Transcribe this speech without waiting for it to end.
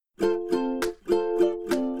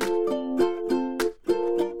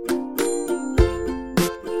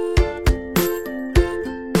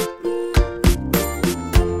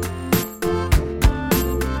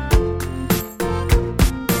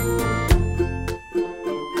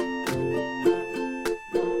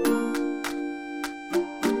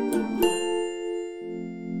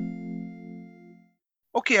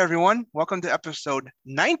Okay, everyone, welcome to episode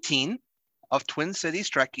 19 of Twin Cities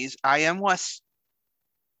Trekkies. I am Wes,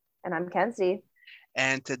 And I'm Kenzie.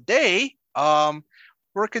 and today,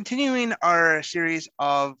 we're continuing our series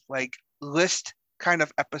of list kind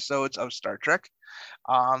of episodes of Star Trek.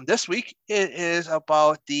 This week it is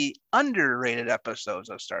about the underrated episodes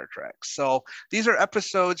of Star Trek. So these are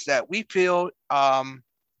episodes that we feel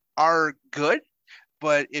are good,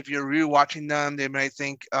 but if you're rewatching them, they might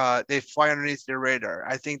think they fly underneath their radar.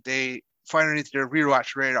 I think they fly underneath their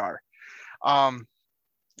rewatch radar. Um,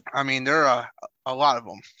 I mean, there are a lot of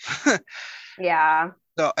them. Yeah.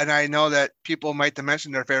 So, and I know that people might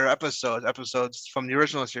mention their favorite episodes from the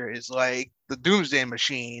original series, like the Doomsday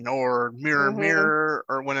Machine or Mirror hmm Mirror,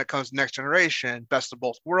 or when it comes to Next Generation, Best of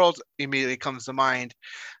Both Worlds immediately comes to mind.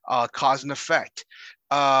 Cause and Effect.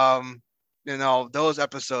 Those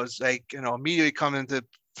episodes immediately come into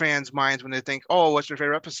fans' minds when they think, "Oh, what's your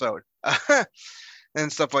favorite episode?"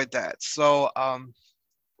 and stuff like that. So I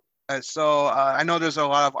know there's a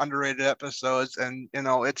lot of underrated episodes, and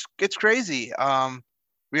it's crazy.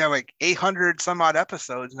 We have like 800 some odd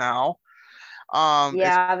episodes now. It's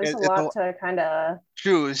Yeah, there's a it's a lot to kind of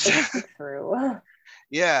choose. think through.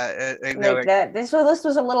 Yeah, Like that this list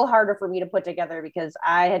was a little harder for me to put together because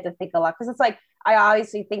I had to think a lot because it's like I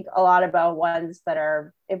obviously think a lot about ones that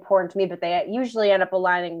are important to me, but they usually end up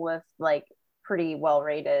aligning with like pretty well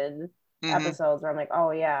rated hmm episodes where I'm like,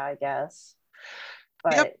 oh yeah, I guess.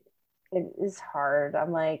 Yep. But it is hard.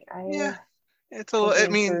 I'm like, Yeah. I It's a. I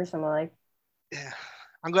thinking mean, through some like yeah.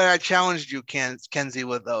 I'm glad I challenged you, Kenzie,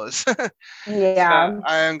 with those. So yeah.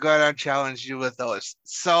 I am glad I challenged you with those.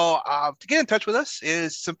 So to get in touch with us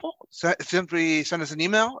is simple. Simply send us an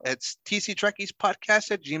email. It's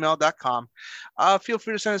tctrekkiespodcast@gmail.com. Feel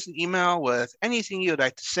free to send us an email with anything you'd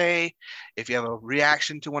like to say. If you have a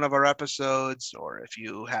reaction to one of our episodes, or if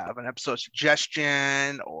you have an episode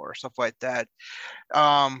suggestion or stuff like that,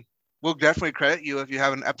 um, we'll definitely credit you if you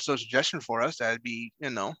have an episode suggestion for us. That'd be,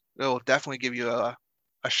 it'll definitely give you a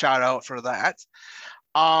shout out for that.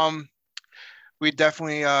 Um, we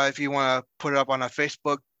definitely, if you want to put it up on a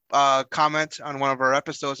Facebook comment on one of our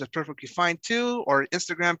episodes, that's perfectly fine too. Or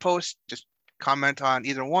Instagram post, just comment on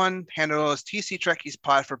either one. Handle is TC Trekkies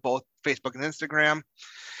Pod for both Facebook and Instagram.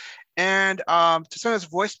 And to send us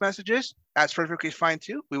voice messages, that's perfectly fine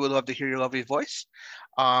too. We would love to hear your lovely voice.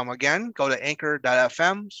 Again, go to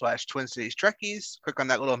anchor.fm/Twin Cities Trekkies. Click on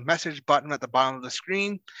that little message button at the bottom of the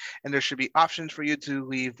screen, and there should be options for you to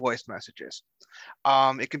leave voice messages.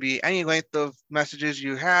 It can be any length of messages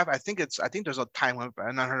you have. I think there's a time limit, but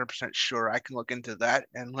I'm not 100% sure. I can look into that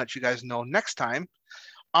and let you guys know next time.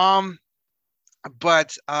 Um,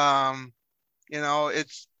 but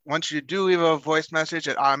it's once you do leave a voice message,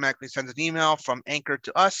 it automatically sends an email from Anchor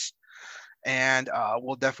to us, and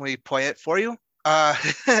we'll definitely play it for you. Uh,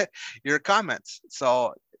 your comments.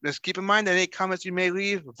 So just keep in mind that any comments you may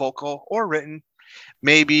leave, vocal or written,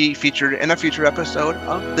 may be featured in a future episode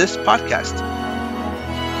of this podcast.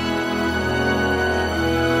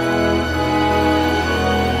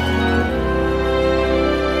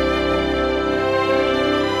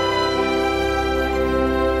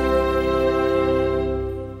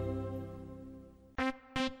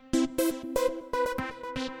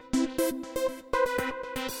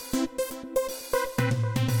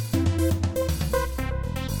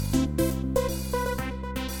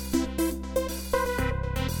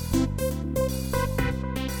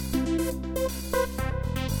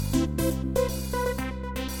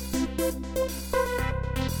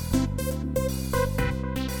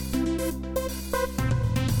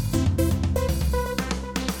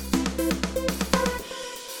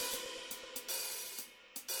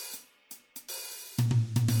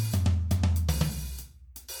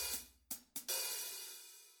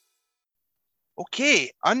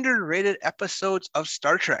 Okay, underrated episodes of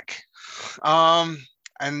Star Trek. Um,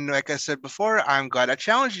 and like I said before, I'm glad I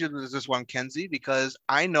challenged you to this one, Kenzie, because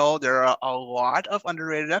I know there are a lot of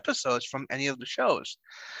underrated episodes from any of the shows.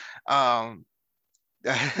 Um,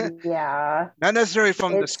 Yeah. It's not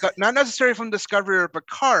necessarily from Discovery or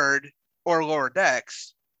Picard or Lower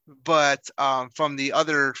Decks, but from the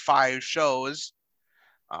other five shows,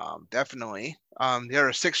 definitely. There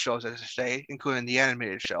are six shows, as I say, including the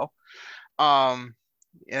animated show, um,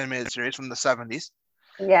 animated series from the 70s.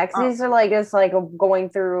 Yeah, because these are like it's like going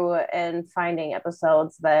through and finding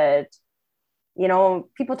episodes that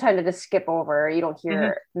people tend to just skip over. You don't Mhm.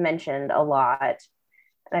 hear mentioned a lot,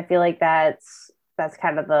 and I feel like that's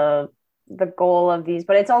kind of the goal of these.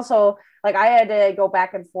 But it's also like I had to go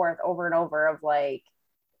back and forth over and over of like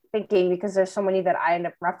thinking because there's so many that I end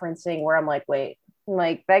up referencing where I'm like, wait,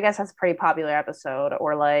 like I guess that's a pretty popular episode,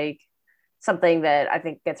 or like something that I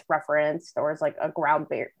think gets referenced or is like a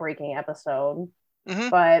groundbreaking episode. Mm-hmm.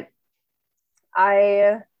 But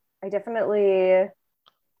I I definitely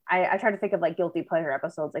I try to think of like guilty pleasure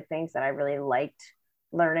episodes, like things that I really liked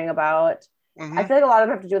learning about. I Mm-hmm. feel like a lot of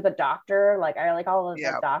them have to do with the doctor. Like I like all of the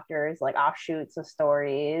Yeah. doctors, like offshoots of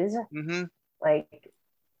stories. Mm-hmm. Like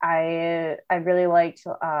I really liked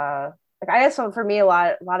like I guess so for me a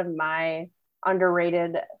lot of my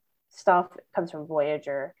underrated stuff comes from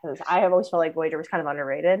Voyager because I have always felt like Voyager was kind of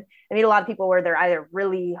underrated. I meet a lot of people where they're either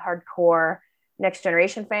really hardcore Next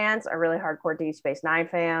Generation fans or really hardcore Deep Space Nine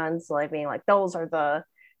fans, like being like those are the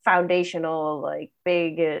foundational like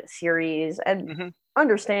big series, and Mm-hmm.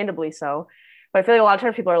 understandably so. But I feel like a lot of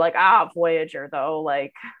times people are like, Voyager though,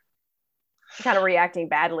 like kind of reacting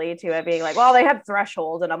badly to it being like, well, they have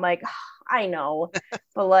Threshold, and I'm like, I know,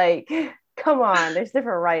 but like, come on, there's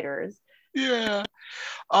different writers. Yeah.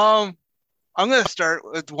 Um, I'm gonna start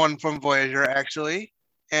with one from Voyager actually,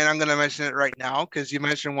 and I'm gonna mention it right now because you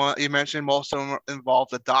mentioned one. You mentioned most of them involve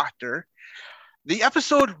the Doctor. The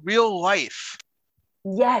episode "Real Life."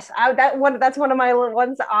 Yes, that's one of my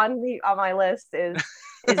ones on my list is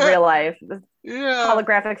real life, Yeah.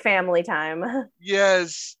 holographic family time.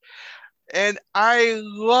 Yes. And I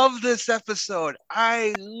love this episode.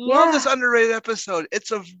 I love this Yeah, underrated episode.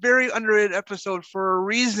 It's a very underrated episode for a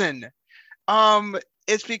reason. Um,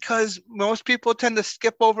 it's because most people tend to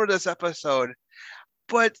skip over this episode.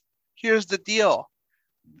 But here's the deal.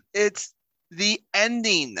 It's the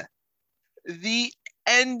ending. The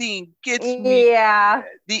ending gets me. yeah,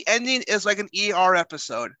 The ending is like an ER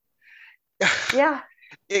episode. yeah.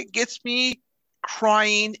 It gets me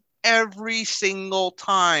crying every single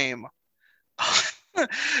time.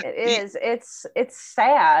 It the is. It's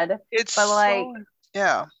sad, it's but like so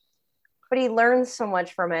yeah. but he learns so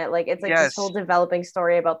much from it. Like it's like this whole Yes. developing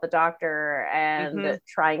story about the doctor and Hmm.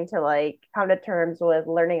 trying to like come to terms with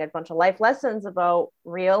learning a bunch of life lessons about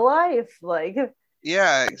real life. Like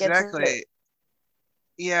Yeah, gets exactly.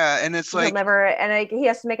 Yeah, and it's he'll like, never and like he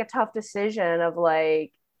has to make a tough decision of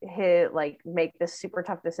like his like make this super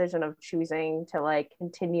tough decision of choosing to like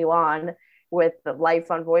continue on with the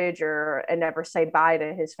life on Voyager and never say bye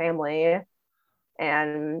to his family,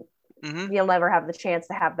 and hmm he'll never have the chance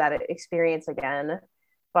to have that experience again.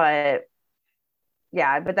 But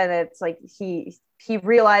yeah, but then it's like he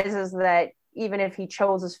realizes that even if he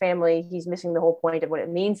chose his family, he's missing the whole point of what it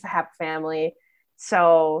means to have a family.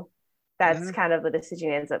 So that's hmm kind of the decision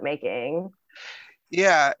he ends up making.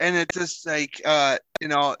 yeah, and it's just like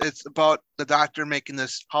it's about the Doctor making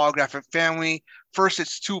this holographic family. First,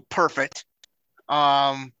 it's too perfect.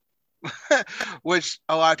 Um, which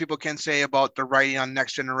a lot of people can say about the writing on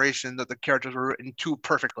Next Generation that the characters were written too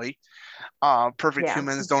perfectly. Perfect Yeah.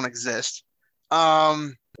 humans don't exist.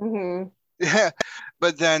 Um, Mm-hmm. yeah,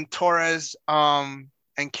 but then Torres and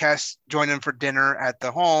Kes join in for dinner at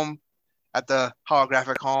the home, at the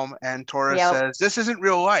holographic home, and Torres Yep. says, "This isn't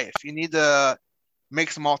real life. You need to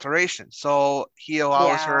make some alterations." So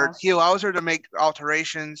Yeah. he allows her to make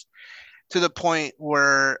alterations to the point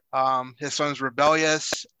where his son's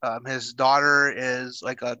rebellious, his daughter is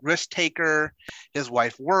like a risk taker, his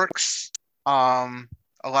wife works, um,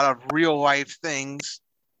 a lot of real life things,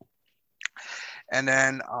 and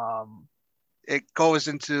then it goes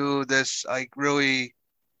into this like really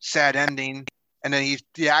sad ending, and then he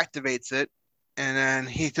deactivates it, and then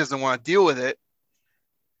he doesn't want to deal with it,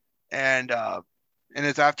 and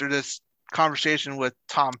it's after this conversation with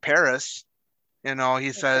Tom Paris,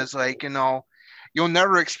 he says like, you'll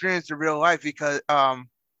never experience the real life because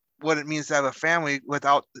what it means to have a family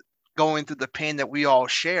without going through the pain that we all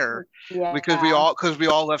share Yeah. because we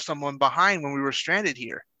all left someone behind when we were stranded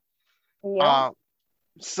here. Yep. Uh,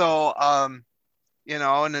 so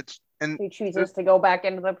and it's and He chooses to go back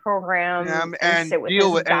into the program and and sit with deal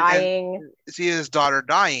his with and dying. see his daughter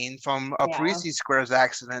dying from a Yeah. Parisi Squares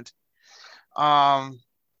accident. Um,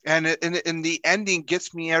 and the ending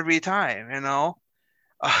gets me every time.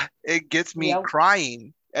 It gets me Yep.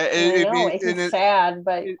 crying. I know it's sad,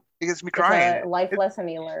 but It gets me it's crying. a life lesson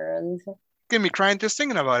he learns. Get me crying just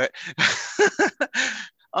thinking about it.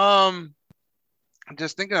 um,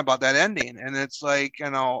 just thinking about that ending, and it's like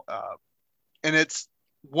and it's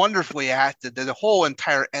wonderfully acted. The whole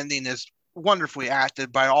entire ending is wonderfully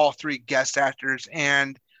acted by all three guest actors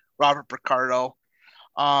and Robert Picardo.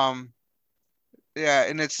 Um, yeah,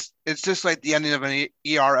 and it's just like the ending of an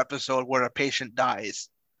ER episode where a patient dies.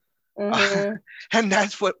 Mm-hmm. And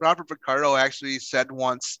that's what Robert Picardo actually said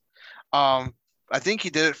once. Um, I think he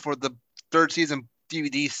did it for the third season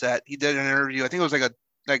DVD set. He did an interview. I think it was like a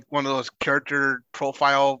like one of those character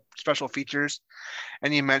profile special features,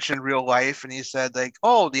 and he mentioned real life, and he said like,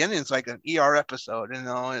 "Oh, the ending's like an ER episode, you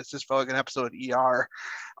know, it's just felt like an episode of ER,"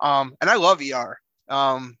 and I love ER,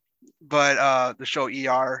 but the show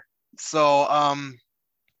ER, so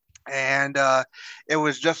and it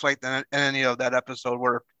was just like the any of that episode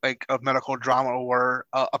where like a medical drama where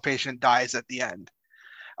a patient dies at the end,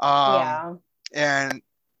 um, Yeah. and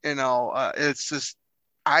it's just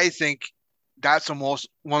I think that's the most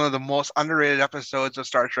one of the most underrated episodes of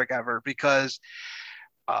Star Trek ever because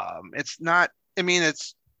it's not. I mean,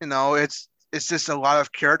 it's just a lot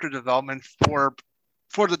of character development for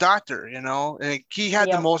the Doctor. And he had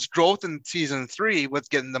the Yep. most growth in season 3 with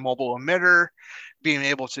getting the mobile emitter, being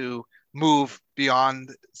able to move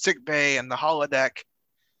beyond sick bay and the holodeck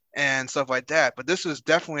and stuff like that. But this was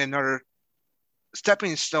definitely another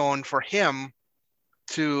stepping stone for him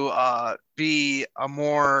to be a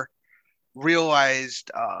more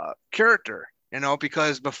realized character,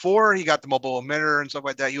 because before he got the mobile emitter and stuff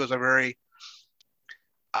like that, he was a very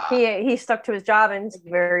uh, He stuck to his job and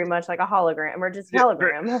very much like a hologram, emergency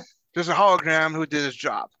hologram. there's a hologram who did his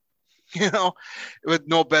job, you know, with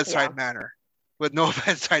no Yeah. bedside manner, with no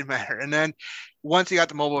bedside manner. And then once he got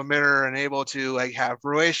the mobile emitter and able to like have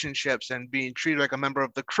relationships and being treated like a member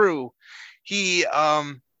of the crew, he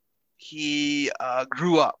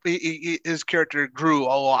grew up. His character grew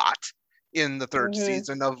a lot in the third Mm-hmm.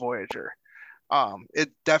 season of Voyager. It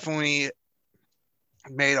definitely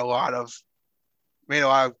made a lot of made a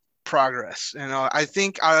lot of progress. I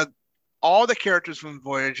think out of all the characters from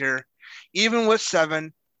Voyager, even with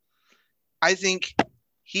Seven, I think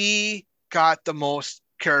he got the most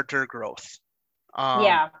character growth. Um,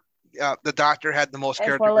 Yeah. the Doctor had the most As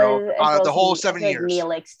character well growth as out of the whole I seven feel like years.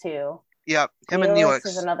 Neelix too. Yep, him and Neelix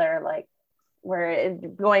is Neelix. another like where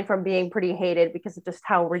going from being pretty hated because of just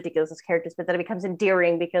how ridiculous his characters, but then it becomes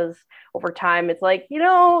endearing because over time it's like, you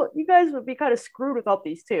guys would be kind of screwed without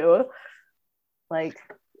these two. Like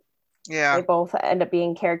they Yeah, both end up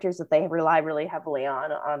being characters that they rely really heavily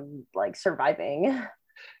on like surviving.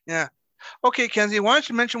 yeah. Okay, Kenzie, why don't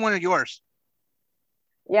you mention one of yours?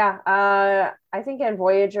 Yeah, I think in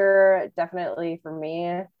Voyager, definitely for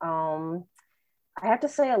me, I have to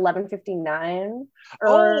say 1159 Oh,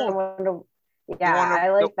 or the yeah, one of I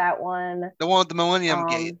like that one. the one with the Millennium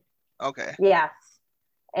Gate. Um, Okay. yes,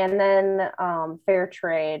 and then Fair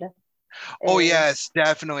Trade Oh is yes,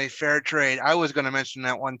 definitely fair trade. I was going to mention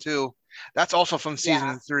that one too. That's also from yeah,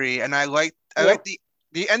 season 3, and I like yep,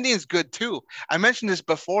 the ending is good too. I mentioned this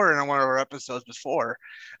before in one of our episodes before.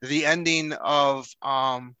 The ending of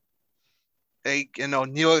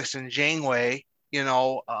Neelix and Janeway.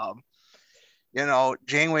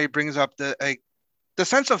 Janeway brings up the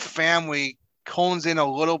sense of family cones in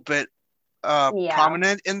a little bit yeah,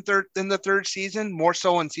 prominent in the third season, more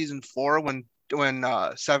so in season 4 when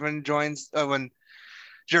Seven joins when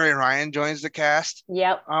Jerry Ryan joins the cast.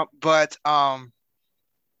 yep,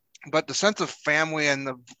 But the sense of family and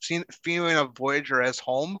the feeling of Voyager as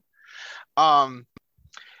home um,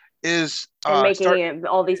 is and start making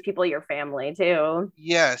all these people your family too.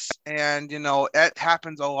 yes, and it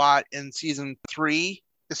happens a lot in season 3,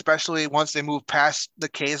 especially once they move past the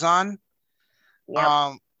Kazon. Yep,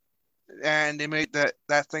 Um, and they made that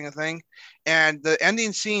thing a thing. And the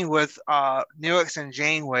ending scene with Neelix and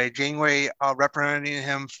Janeway representing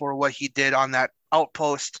him for what he did on that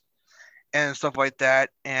outpost and stuff like that.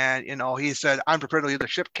 And he said, "I'm prepared to leave the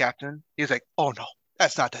ship, Captain." He's like, "Oh no,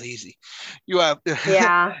 that's not that easy. You have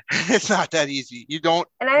yeah, it's not that easy. and Walk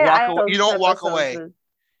I away. You those don't walk episodes away. with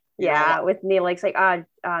You don't yeah walk. with Neelix like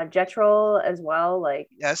Jetrel as well like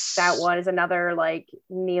that Yes. one is another like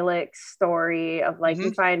Neelix story of like we Hmm.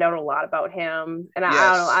 find out a lot about him and I don't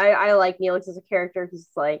know Yes. I like Neelix as a character. He's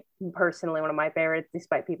like personally one of my favorites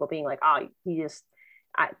despite people being like oh he just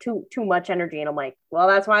too much energy and I'm like well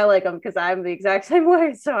that's why I like him because I'm the exact same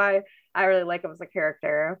way so I really like him as a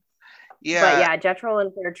character. But Yeah. yeah, Jetrel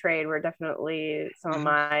and Fair Trade were definitely some of Hmm.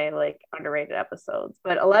 my like underrated episodes.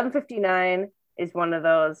 But 1159 is one of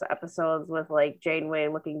those episodes with like Janeway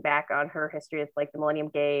looking back on her history with like the Millennium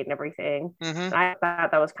Gate and everything. Hmm. And I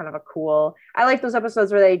thought that was kind of a cool. I like those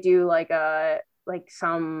episodes where they do like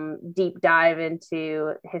some deep dive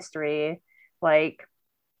into history. Like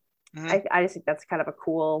Hmm. I just think that's kind of a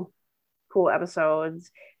cool episodes.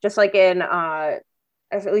 Just like in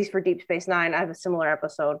at least for Deep Space Nine, I have a similar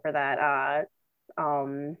episode for that.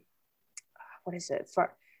 What is it?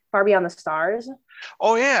 Far Beyond the Stars.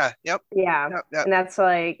 Oh yeah. Yep. Yeah, Yep. Yep. and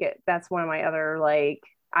that's one of my other like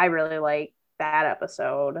I really like that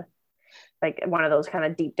episode. Like one of those kind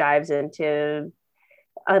of deep dives into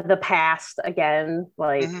the past again.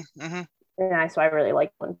 Like Hmm. Hmm. Yeah, so I really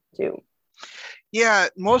like one too. Yeah,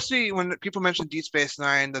 mostly when people mention Deep Space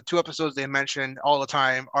Nine, the two episodes they mention all the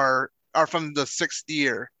time are from the sixth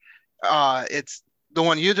year. It's the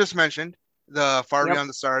one you just mentioned, the Far Yep. Beyond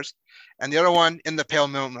the Stars, and the other one in the Pale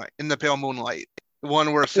Moonlight. In the Pale Moonlight, the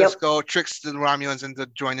one where Yep. Cisco tricks the Romulans into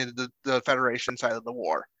joining the Federation side of the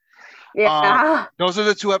war. Uh, Yeah. those are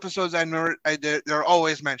the two episodes I remember. I did. They're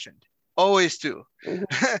always mentioned. Always do.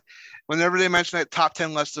 Mhm. Whenever they mention that top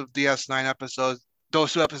 10 list of DS9 episodes,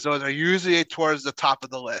 those two episodes are usually towards the top of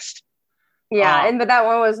the list. Yeah, Um, and but that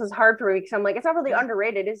one was hard for me because I'm like, it's not really yeah,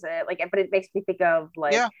 underrated, is it? Like, but it makes me think of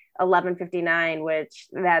like yeah, 11:59, which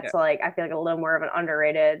yeah, that's like I feel like a little more of an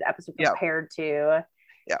underrated episode yeah,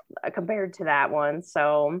 yeah, compared to that one.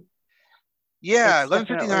 So yeah. it's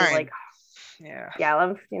definitely 11:59. like, Yeah, yeah,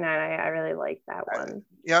 11:59. I really like that uh, one.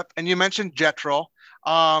 yep. And you mentioned Jetro.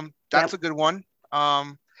 That's a Yep. good one.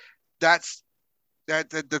 That's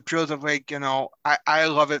the pros of like I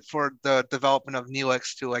love it for the development of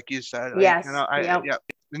Neelix too, like you said, like Yes. Yep. yeah,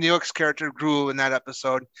 the Neelix character grew in that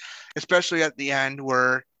episode, especially at the end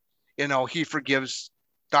where he forgives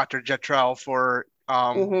Dr. Jetrel for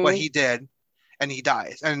what Mm-hmm. he did, and he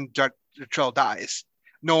dies, and Jetrel dies,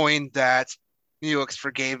 knowing that Neelix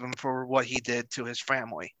forgave him for what he did to his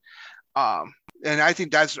family. Um, and I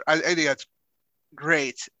think that's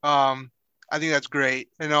great. I think that's great,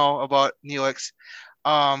 about Neelix.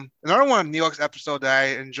 Another one of Neelix episode that I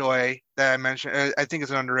enjoy that I mentioned, I think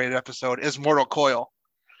it's an underrated episode, is Mortal Coil.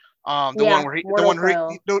 The one Yeah. where Mortal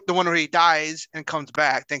Coil. the one where he dies and comes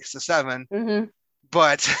back thanks to Seven. Mm-hmm.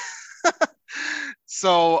 But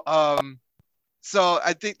so so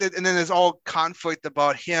I think that, and then there's all conflict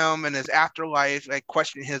about him and his afterlife, like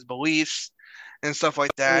questioning his beliefs and stuff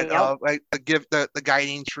like that. Yep. Like the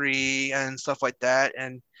guiding tree and stuff like that,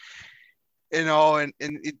 and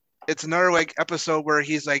it's another like episode where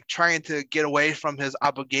he's like trying to get away from his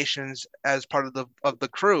obligations as part of the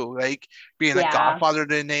crew, like being a Yeah. godfather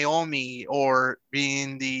to Naomi, or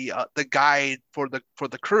being the guide for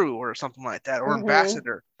the crew, or something like that, or Mm-hmm.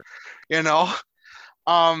 ambassador, you know.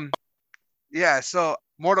 Um, yeah, so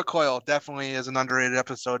Mortal Coil definitely is an underrated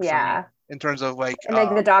episode for me Yeah. in terms of like And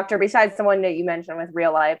like the doctor, besides the one that you mentioned with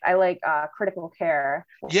real life, I like critical care,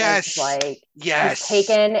 where it's yes, like he's yes,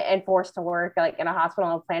 taken and forced to work like in a hospital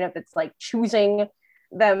on a planet that's like choosing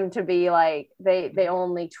them to be like they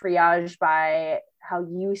only triage by how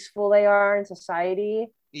useful they are in society.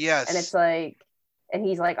 And it's yes, like, and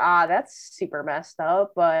he's like, ah, that's super messed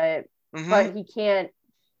up, mm-hmm, but he can't,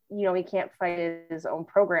 he can't fight his own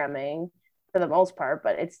programming for the most part.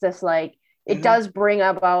 But it's just like it mm-hmm, does bring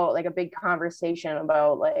about like a big conversation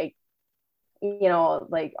about like,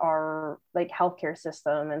 like our like healthcare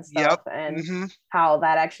system and yep, stuff, and mm-hmm, how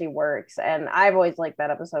that actually works. And I've always liked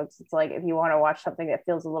that episode. It's like if you want to watch something that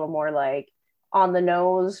feels a little more like on the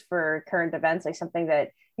nose for current events, like something that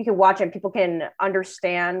you can watch and people can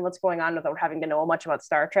understand what's going on without having to know much about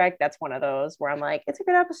Star Trek. That's one of those where I'm like, it's a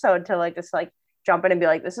good episode to like just like jump in and be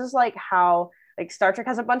like, this is like how like Star Trek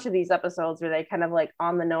has a bunch of these episodes where they kind of like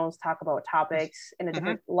on the nose talk about topics in a mm-hmm.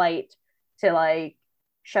 different light to like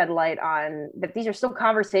shed light on that these are still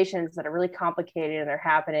conversations that are really complicated and they're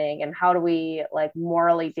happening, and how do we like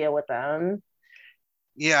morally deal with them.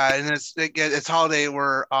 Yeah, and it's how they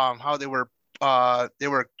were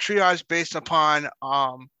triaged based upon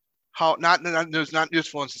how not it was not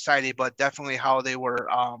useful in society, but definitely how they were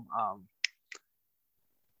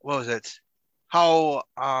what was it? How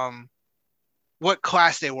what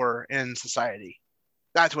class they were in society.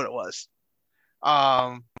 That's what it was.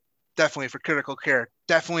 Um Definitely for critical care.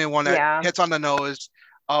 Definitely one that Yeah. hits on the nose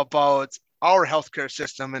about our healthcare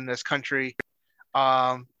system in this country.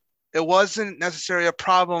 Um, it wasn't necessarily a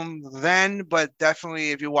problem then, but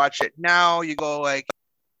definitely if you watch it now, you go like,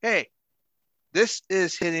 "Hey, this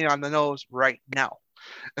is hitting on the nose right now."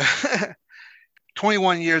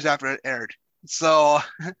 21 years after it aired. So,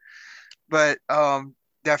 but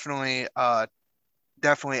definitely,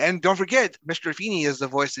 definitely, and don't forget, Mr. Feeney is the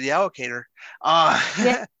voice of the allocator.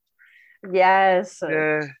 Yeah. Yes.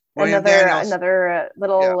 William Daniels. Yeah,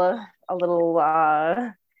 A little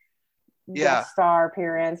yeah, guest star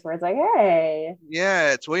appearance where it's like, hey.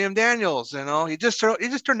 yeah. It's William Daniels. He just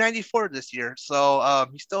turned 94 this year, so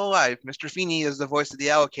he's still alive. Mr. Feeney is the voice of the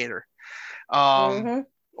allocator. Um, Mm-hmm.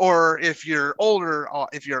 or if you're older,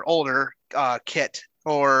 Kit,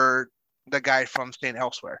 or the guy from Staying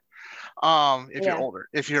Elsewhere. If you're Yeah. older,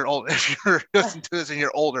 if you're listening to this and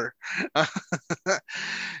you're older,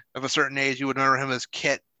 of a certain age, you would remember him as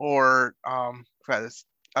Kit, or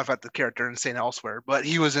I forgot the character in Staying Elsewhere, but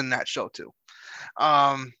he was in that show too.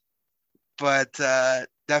 Um, but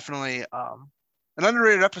definitely. An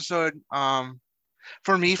underrated episode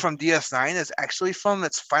for me from DS9 is actually from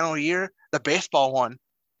its final year, the baseball one.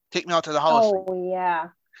 Take Me Out to the Hollow. Oh yeah.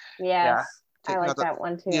 Yeah, Yes. I take me out like to that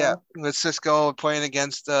one yeah, too. with Cisco playing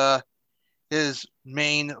against his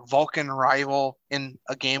main Vulcan rival in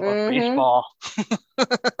a game of Mm-hmm. baseball.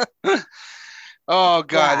 Oh Yeah,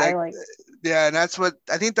 God, I like yeah, and that's what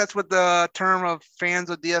I think that's what the term of fans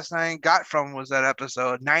of DS9 got from was that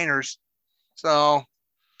episode, Niners. So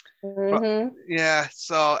but mm-hmm. yeah,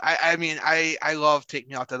 so I mean I love Take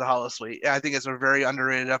Me Out to the Hollow Suite. I think it's a very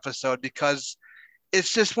underrated episode because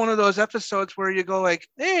it's just one of those episodes where you go like,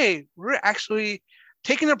 hey, we're actually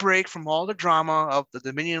taking a break from all the drama of the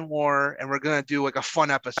Dominion War and we're gonna do like a fun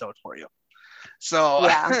episode for you. So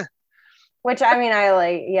Yeah. Which I mean, I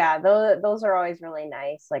like, yeah, those are always really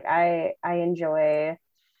nice. Like I enjoy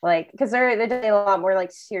like because they're doing a lot more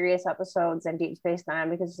like serious episodes than Deep Space Nine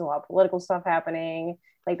because there's a lot of political stuff happening.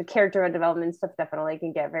 Like the character development stuff definitely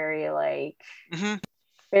can get very like mhm.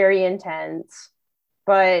 very intense.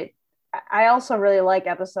 But I also really like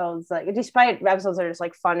episodes like despite episodes that are just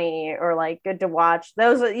like funny or like good to watch.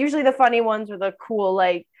 Those are usually the funny ones or the cool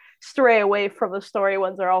like stray away from the story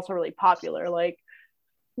ones are also really popular. Like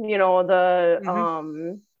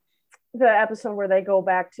Mhm. the episode where they go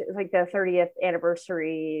back to like the 30th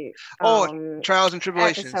anniversary Oh, Trials and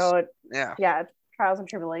Tribulations. episode. Yeah. Yeah, Trials and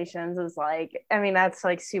Tribulations is like, I mean, that's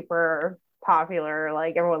like super popular.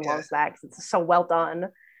 Like everyone Yeah. loves that because it's so well done.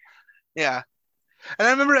 Yeah. And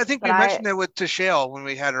I remember I think But we mentioned it with Tashale when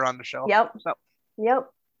we had her on the show. yep, So yep,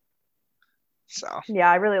 so yeah,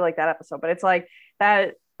 I really like that episode. But it's like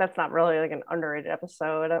that's not really like an underrated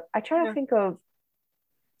episode. I try to yeah. think of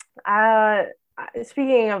uh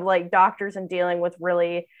speaking of like doctors and dealing with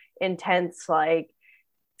really intense like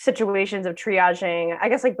situations of triaging. I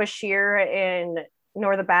guess like Bashir in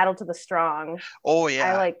Nor the Battle to the Strong. Oh I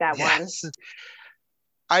yeah. like that one. Yes.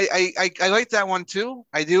 I like that one too.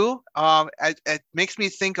 I do. It makes me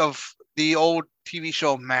think of the old TV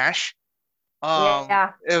show MASH.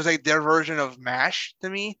 Yeah. It was like their version of MASH to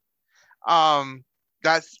me. Um,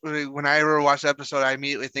 that's when I ever watch the episode, I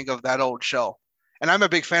immediately think of that old show, and I'm a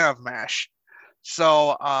big fan of MASH.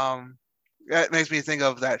 So that makes me think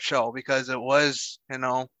of that show because it was,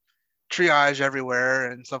 triage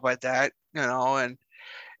everywhere and stuff like that,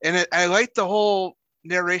 I like the whole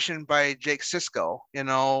narration by Jake Sisko,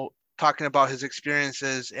 talking about his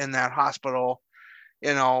experiences in that hospital,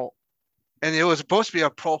 you know, and it was supposed to be a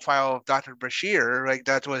profile of Dr. Bashir, like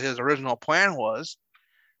that's what his original plan was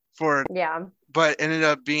for, Yeah. but it ended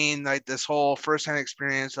up being like this whole firsthand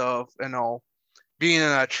experience of, being in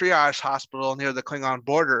a triage hospital near the Klingon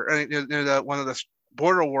border, near the one of the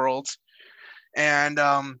border worlds, and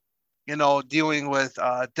dealing with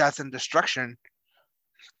death and destruction.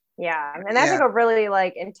 Yeah. And that's like Yeah. a really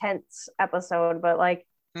like intense episode, but like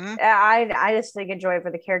Hmm. I just like enjoy it for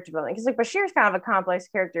the character building because like Bashir's kind of a complex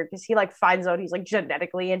character because he like finds out he's like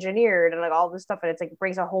genetically engineered and like all this stuff and it's like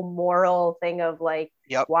brings a whole moral thing of like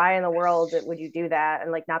Yep. why in the world would you do that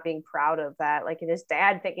and like not being proud of that like and his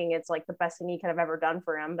dad thinking it's like the best thing he could have ever done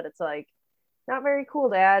for him but it's like not very cool,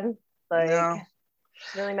 dad. Like No.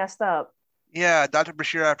 it's really messed up. Yeah, Dr.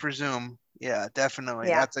 Bashir, I presume. Yeah, definitely.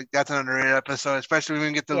 Yeah, That's an underrated episode, especially when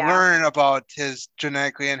we get to yeah, learn about his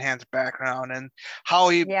genetically enhanced background and how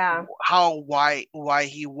he yeah, why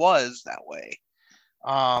he was that way.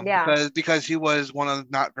 yeah, Because he was one of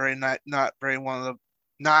not very one of the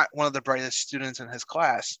not one of the brightest students in his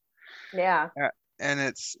class. yeah. Uh, and But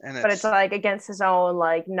it's it's like against his own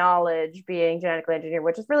like knowledge being genetically engineered,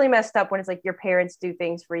 which is really messed up when it's like your parents do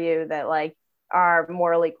things for you that like are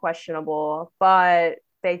morally questionable, but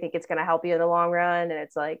they think it's going to help you in the long run. And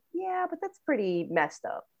it's like, yeah, but that's pretty messed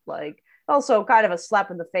up. Like, also kind of a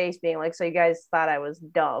slap in the face being like, so you guys thought I was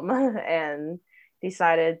dumb and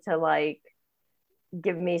decided to like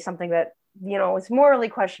give me something that, is morally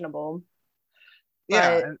questionable.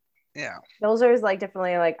 yeah, But yeah. those are like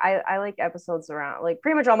definitely like I like episodes around like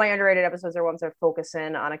pretty much all my underrated episodes are ones that focus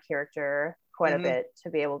in on a character quite a Hmm. bit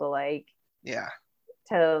to be able to like Yeah.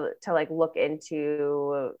 to like look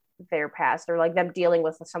into their past or like them dealing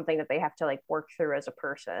with something that they have to like work through as a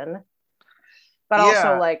person. But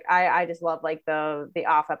also Yeah. like I just love like the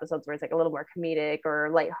off episodes where it's like a little more comedic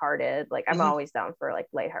or lighthearted. Like I'm Hmm. always down for like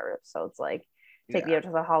lighthearted episodes like Take Me Yeah. Out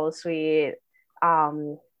to the Hollow Suite.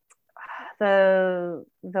 Um the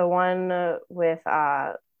one with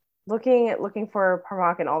looking for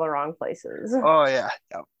Parmak in all the wrong places. Oh yeah.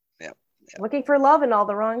 Yep. Yep. Yep. Looking for love in all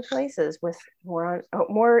the wrong places with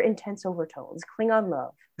more intense overtones. Klingon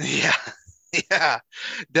love. Yeah. Yeah.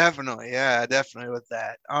 Definitely. Yeah, definitely with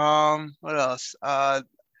that. What else?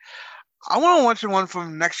 I want to watch the one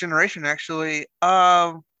from Next Generation actually.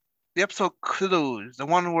 The episode Clues, the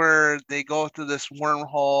one where they go through this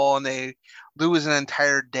wormhole and they lose an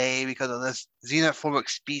entire day because of this xenophobic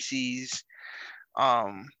species.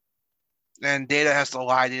 Um, and Data has to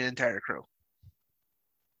lie to the entire crew.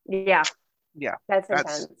 Yeah, Yeah, that's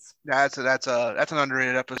that's intense. that's an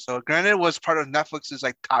underrated episode. Granted, it was part of Netflix's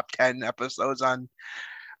like top 10 episodes on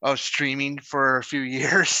of streaming for a few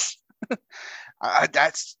years.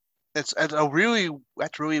 That's it's a really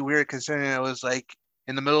that's really weird considering it was like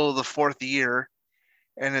in the middle of the fourth year,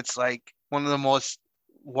 and it's like one of the most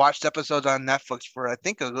watched episodes on Netflix for I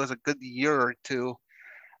think it was a good year or two.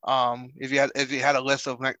 If you had a list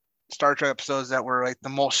of like Star Trek episodes that were like the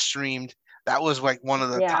most streamed, that was like one of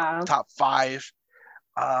the top Yeah. top five.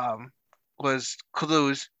 Um, was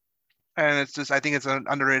Clues, and it's just I think it's an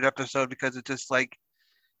underrated episode because it's just like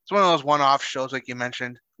it's one of those one-off shows like you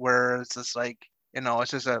mentioned where it's just like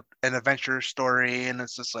it's just an adventure story, and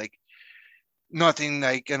it's just like nothing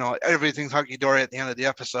like everything's hunky dory at the end of the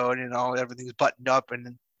episode. Everything's buttoned up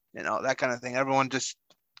and that kind of thing. Everyone just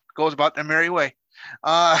goes about their merry way.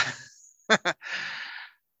 Uh,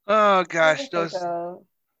 oh Hard to gosh, think those. of.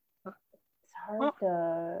 It's Oh,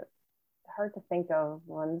 hard to think of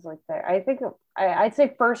ones like that. I think I'd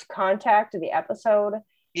say First Contact, the episode,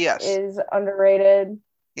 yes, is underrated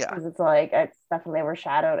yeah, because it's like it's definitely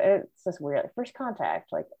overshadowed. It's just weird. Like First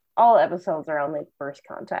Contact, like all episodes are on like First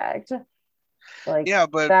Contact. Like yeah,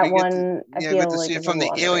 but that we get to one, I we get feel to see like it is a from the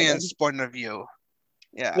little underrated. aliens' point of view.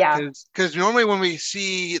 Yeah, Yeah. because normally when we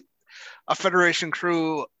see a Federation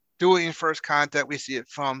crew doing first contact, we see it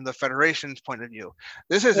from the Federation's point of view.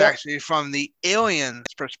 This is Yep. actually from the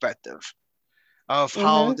aliens' perspective of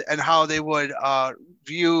Mm-hmm. how they would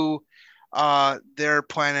view their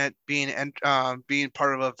planet being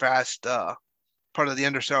part of a vast part of the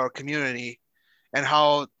interstellar community, and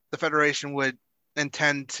how the Federation would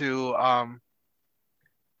intend to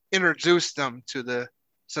introduce them to the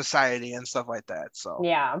society and stuff like that. So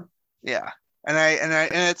Yeah. yeah, and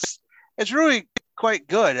it's really quite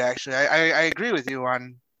good actually. I agree with you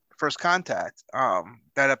on First Contact,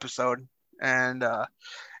 that episode, and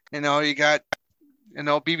you got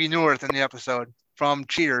BB Newirth in the episode from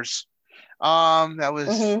Cheers. That was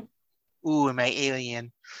Mm-hmm. ooh, my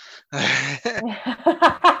alien.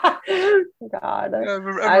 I God.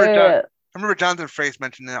 remember John. I I remember Jonathan Frakes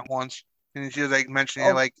mentioning that once, and she was like mentioning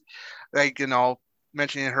it oh, like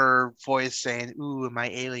mentioning her voice saying "ooh, my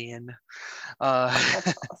alien." Uh,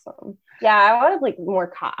 that's awesome. Yeah, I wanted like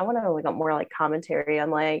more. I want to like a more like commentary on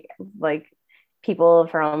like people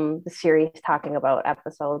from the series talking about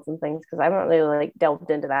episodes and things because I haven't really like delved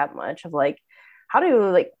into that much of like how do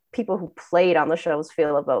like people who played on the shows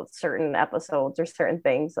feel about certain episodes or certain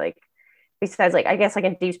things like besides like I guess like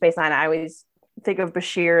in Deep Space Nine I always think of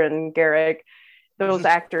Bashir and Garrick, those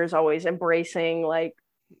actors always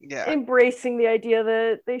yeah, embracing the idea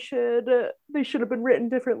that they should have been written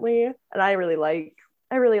differently, and I really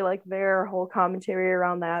like their whole commentary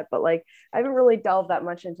around that. But like, I haven't really delved that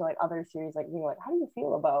much into like other series, like being like, how do you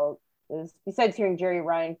feel about this? Besides hearing Jerry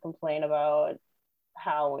Ryan complain about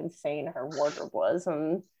how insane her wardrobe was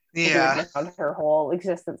and weird yeah, around her whole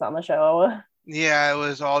existence on the show. yeah. It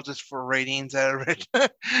was all just for ratings. All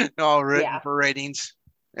written Yeah, for ratings.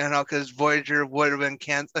 Because Voyager would have been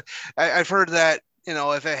canceled. I've heard that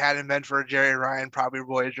if it hadn't been for Jerry Ryan, probably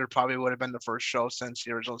Voyager probably would have been the first show since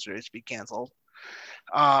the original series to be canceled.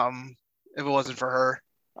 If it wasn't for her.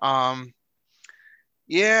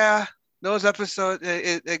 Yeah, those episodes.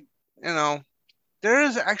 You know, there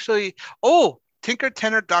is actually. Oh, Tinker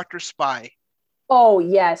Tenor Doctor Spy. oh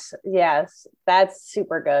yes, yes, that's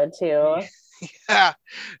super good too. Yeah,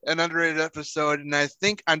 an underrated episode, and I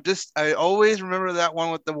think I always remember that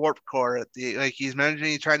one with the warp core at the like he's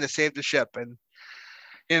mentioning he's trying to save the ship, and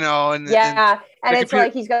and Yeah, and the it's computer.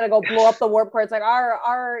 like he's gonna go blow up the warp core. It's like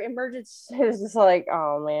our emergence is just like,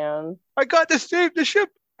 oh man. I got to save the ship.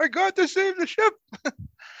 I got to save the ship.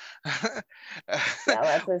 Yeah,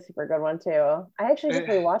 that's a super good one too. I actually just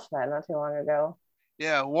rewatched that not too long ago.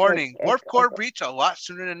 Yeah, Like, warning. Warp core breach a lot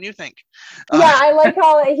sooner than you think. yeah, Uh, I like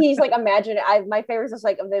how he's like imagine. My favorite is just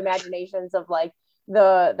like the imaginations of like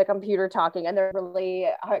the computer talking, and they're really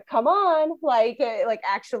come on, like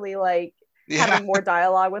actually like yeah, having more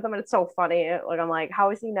dialogue with him, and it's so funny. Like I'm like, how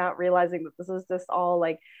is he not realizing that this is just all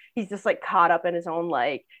like he's just like caught up in his own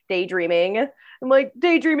like daydreaming. I'm like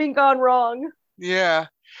daydreaming gone wrong. yeah.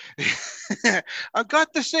 I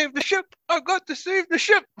got to save the ship. I got to save the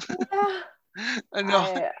ship. Yeah, I know.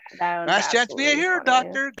 I that one's Last chance to be a absolutely hero, funny.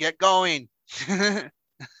 Doctor. Get going.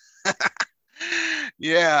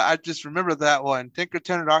 Yeah, I just remember that one. Tinker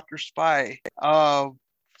Tenor Doctor Spy.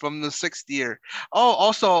 from the sixth year. Oh,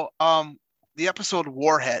 also, the episode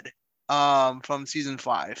Warhead, from season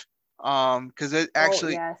 5, because it Oh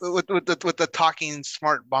actually yes. with the talking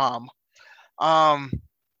smart bomb, um,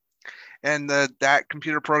 and that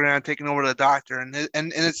computer program taking over the doctor, and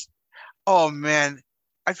it's, oh man,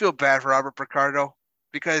 I feel bad for Robert Picardo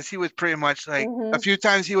because he was pretty much like a Hmm. few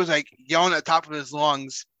times he was like yelling at the top of his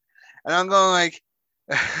lungs, and I'm going like,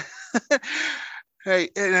 hey,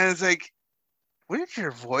 and then it's like, wouldn't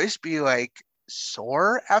your voice be like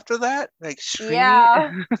sore after that, like screaming?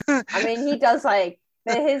 Yeah. I mean, he does like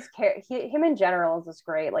him in general is just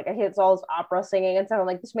great. Like it's all his opera singing and stuff. I'm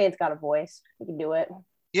like, this man's got a voice. He can do it.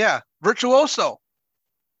 Yeah, virtuoso.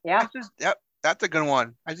 I Yeah. just, yep, that's a good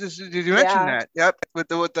one. I just, did you mention Yeah. that? Yep, with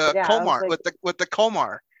the Yeah. I was Komar, like, with the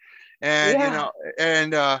Komar, and yeah.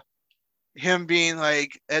 and him being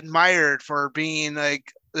like admired for being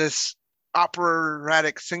like this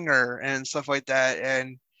operatic singer and stuff like that,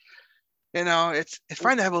 and it's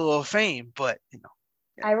fine to have a little fame, but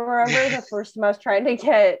I remember yeah. the first time I was trying to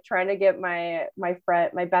get my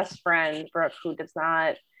best friend Brooke, who does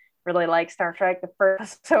not really like Star Trek. The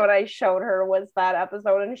first episode I showed her was that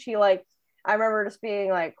episode, and she like, I remember just being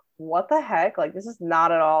like, "What the heck? Like, this is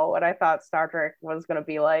not at all what I thought Star Trek was gonna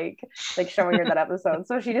be like." Like showing her that episode,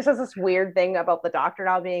 so she just has this weird thing about the Doctor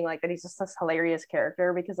now being like that he's just this hilarious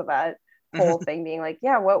character because of that whole thing being like,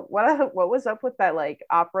 yeah, what was up with that like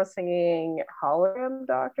opera singing hologram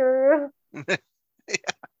Doctor?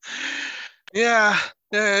 Yeah,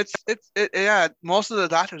 yeah, yeah. Most of the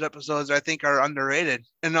Doctor's episodes I think are underrated.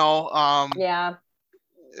 Yeah.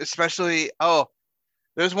 Especially,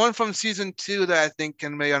 there's one from season 2 that I think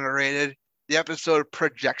can be underrated. The episode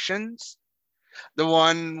Projections, the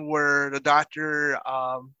one where the Doctor,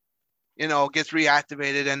 gets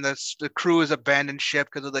reactivated and the crew is abandoned ship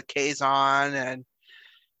because of the Kazon,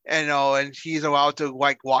 and he's allowed to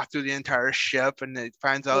like walk through the entire ship, and it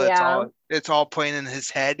finds out Yeah. it's all playing in his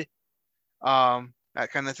head, that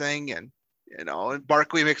kind of thing, and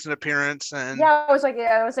Barkley makes an appearance, and Yeah, I was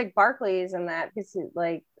like Barclays and that because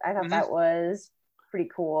like I thought mhm, that was pretty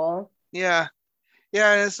cool. yeah,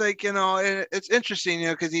 yeah, and it's like, it's interesting,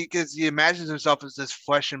 because he imagines himself as this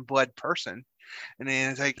flesh and blood person, and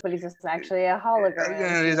then it's like, But he's just actually a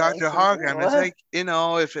hologram he's to Dr. like some Hologram. It's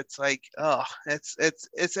people. like, if it's like, oh,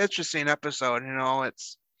 it's interesting episode,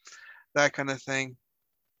 it's that kind of thing.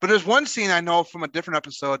 But there's one scene I know from a different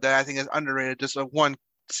episode that I think is underrated, just a one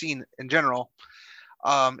scene in general.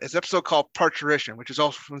 It's an episode called Parturition, which is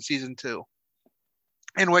also from season 2,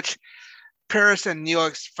 in which Paris and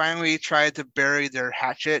Neelix finally tried to bury their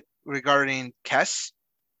hatchet regarding Kess.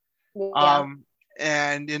 Yeah. Um,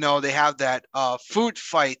 and they have that food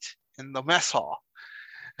fight in the mess hall.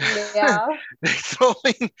 They're Yeah.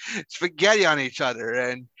 throwing spaghetti on each other,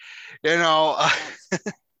 and you know, uh,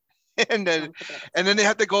 That's and then I'm forgetting about and then they spaghetti.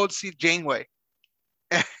 have to go and see Janeway.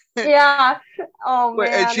 Yeah. Oh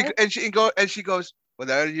And man. she goes,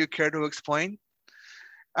 "Whether you care to explain?"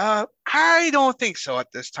 I don't think so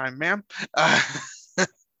at this time, ma'am.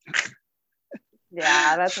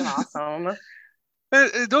 Yeah, that's awesome.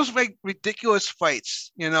 Those like ridiculous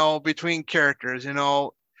fights, between characters,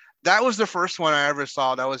 that was the first one I ever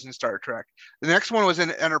saw that was in Star Trek. The next one was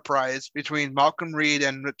in Enterprise between Malcolm Reed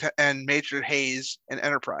and Major Hayes in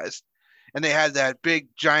Enterprise, and they had that big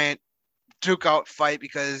giant duke out fight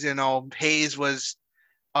because Hayes was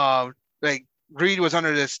like Reed was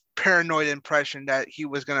under this paranoid impression that Hayes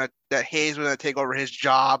was gonna take over his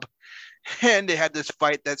job, and they had this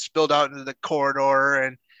fight that spilled out into the corridor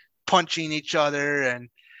and punching each other, and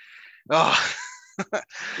oh,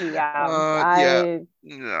 Yeah. yeah,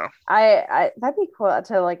 yeah. I that'd be cool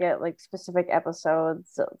to like get like specific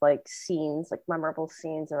episodes, like scenes, like memorable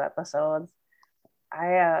scenes of episodes.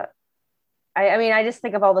 I I mean, I just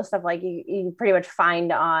think of all the stuff like you pretty much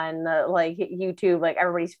find on like YouTube, like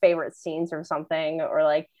everybody's favorite scenes or something, or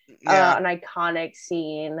like Yeah, an iconic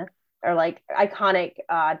scene or like iconic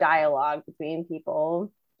dialogue between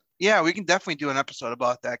people. yeah, we can definitely do an episode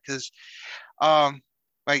about that because, um,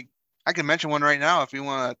 like I can mention one right now if you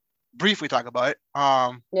want to briefly talk about it.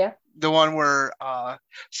 Yeah. The one where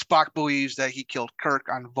Spock believes that he killed Kirk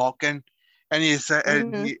on Vulcan, and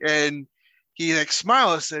Hmm. he like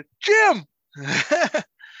smiles and said, "Jim." Oh,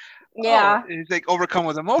 Yeah. he's like overcome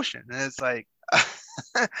with emotion, and it's like,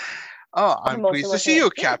 oh, I'm Mostly pleased to looking see at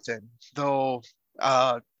you, Jim. Captain. Though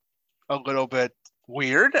a little bit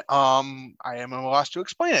weird. I am at a loss to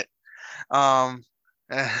explain it. Um,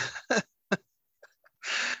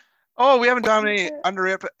 oh, we haven't done any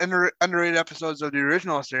underrated episodes of the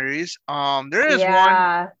original series.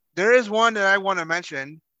 Yeah. There is one that I want to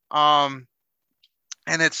mention. And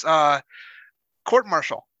it's Court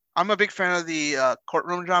Martial. I'm a big fan of the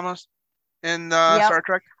courtroom dramas in Yep. Star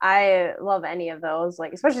Trek. I love any of those,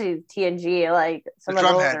 like especially TNG. Like The some of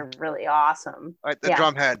those drumhead, are really awesome. right? The Yeah.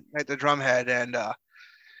 drumhead, right? The drumhead, and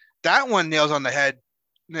that one nails on the head,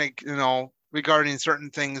 like regarding certain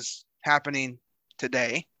things happening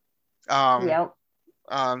today, um, Yep.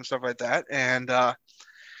 stuff like that, and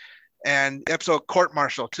episode court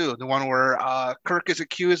martial too, the one where Kirk is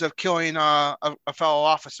accused of killing a fellow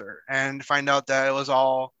officer, and find out that it was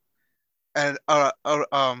all an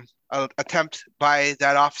a attempt by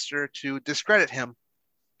that officer to discredit him.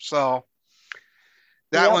 So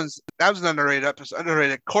Yep. that was an underrated episode,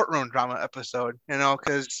 underrated courtroom drama episode.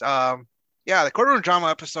 Because yeah, the courtroom drama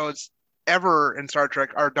episodes ever in Star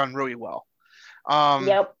Trek are done really well. Um,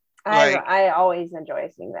 Yep. like I always enjoy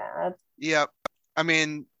seeing that. yeah, I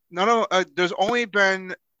mean, none of there's only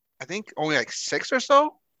been I think only like six or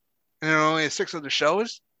so, and there are only six of the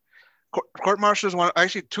shows. Court Martial is one,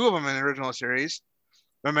 actually two of them in the original series.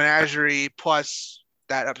 The Menagerie plus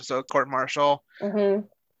that episode, Court Martial, Mm-hmm.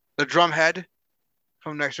 the Drumhead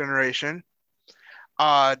from Next Generation,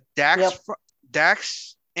 Dax, Yep.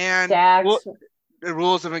 Dax, and Dax. the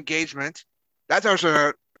Rules of Engagement. That's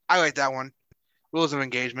also I like that one. Rules of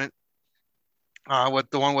Engagement. With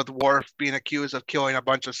the one with Worf being accused of killing a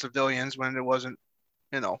bunch of civilians when it wasn't,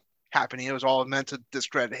 you know, happening. It was all meant to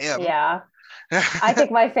discredit him. Yeah. I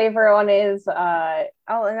think my favorite one is oh,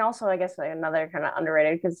 and also I guess like another kind of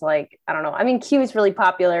underrated because like I don't know. I mean Q is really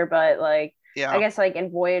popular, but like I Yeah. guess like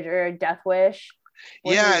in Voyager, Death Wish,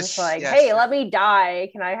 where he's just Yes. like, Yes. "Hey, let me die.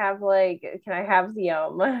 Can I have the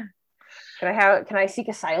can I seek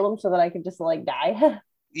asylum so that I can just like die?"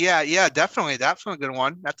 Yeah. Yeah. Definitely. That's a good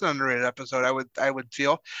one. That's an underrated episode. I would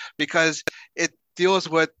feel because it deals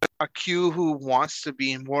with a Q who wants to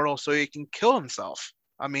be immortal so he can kill himself.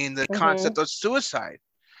 I mean, the Mm-hmm. concept of suicide.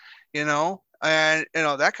 And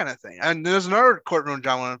that kind of thing. And there's another courtroom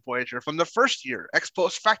drama in Voyager from the first year, ex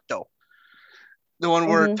post facto, the one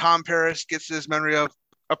where Mm-hmm. Tom Paris gets his memory of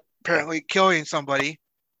apparently killing somebody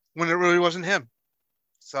when it really wasn't him.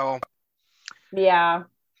 So, Yeah.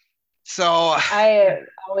 so I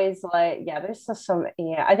always like, yeah, there's just some,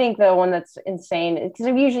 yeah. I think the one that's insane because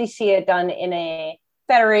I usually see it done in a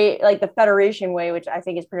federate, like the Federation way, which I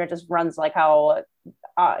think is pretty much just runs like how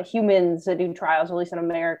humans that do trials, at least in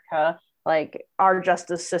America, like our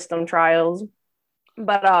justice system trials.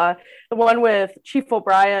 But the one with Chief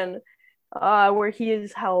O'Brien, where he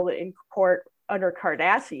is held in court under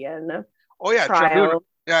Cardassian oh yeah, tribunal. trial,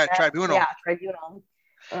 Yeah, tribunal. yeah, tribunal.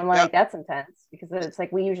 And I'm Yep, like, that's intense because it's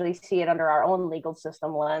like we usually see it under our own legal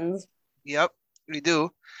system lens. yep, we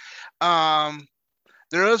do. Um,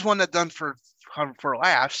 there is one that done for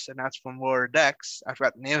laughs, and that's from Lower Decks. I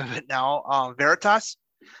forgot the name of it now. Veritas.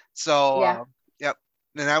 So, Yeah. yep,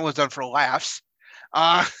 and that was done for laughs.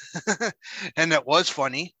 Uh, and it was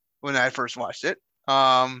funny when I first watched it.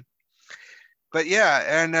 But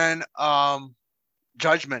yeah, and then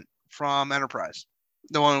Judgment from Enterprise,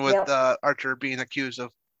 the one with Yep. Archer being accused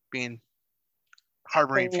of being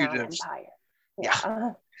harboring Bringing on fugitives. Empire. Yeah,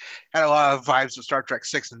 Yeah. had a lot of vibes of Star Trek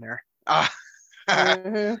Six in there.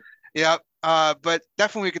 Mm-hmm. Yeah, but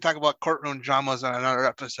definitely we could talk about courtroom dramas on another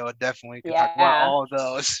episode. Definitely could talk about Yeah. all of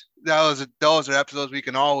those. Those are episodes we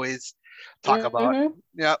can always talk about. Mm-hmm.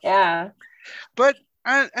 Yeah, Yeah. but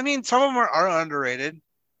I mean, some of them are underrated,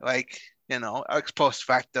 like ex post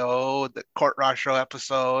facto, the court Rasho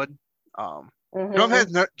episode. Um, Mm-hmm.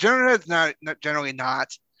 Drumhead's not generally not.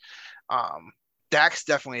 Um, Dax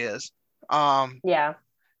definitely is. Um, Yeah.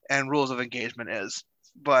 and Rules of Engagement is,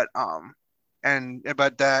 but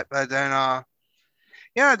but then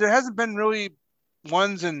yeah, there hasn't been really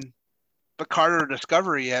ones in Picard or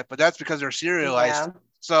Discovery yet, but that's because they're serialized. Yeah.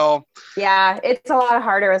 So Yeah. It's a lot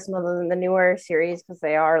harder with some of the newer series because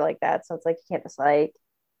they are like that. So it's like you can't just like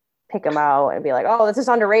pick them out and be like, oh, this is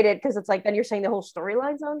underrated because it's like then you're saying the whole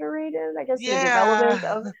storyline's underrated. I guess the development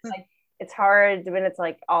yeah, of it, like it's hard when it's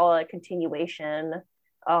like all a continuation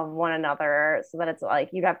of one another. So that it's like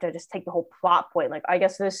you'd have to just take the whole plot point. Like I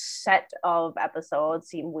guess this set of episodes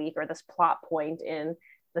seem weak, or this plot point in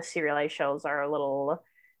the serialized shows are a little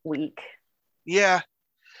weak. yeah.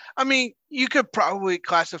 I mean, you could probably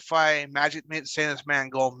classify Magic Satan's Man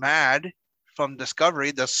Go Mad from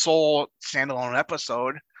Discovery, the sole standalone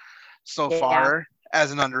episode so Yeah. far,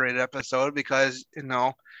 as an underrated episode because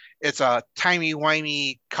it's a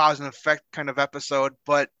timey-wimey cause and effect kind of episode,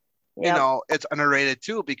 but Yep. it's underrated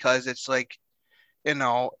too because it's like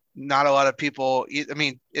not a lot of people. I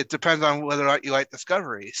mean, it depends on whether or not you like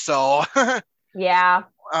Discovery. So, Yeah.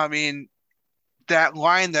 I mean, that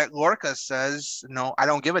line that Lorca says, "No, I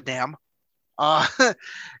don't give a damn." Uh,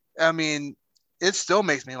 I mean, it still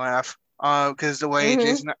makes me laugh. Because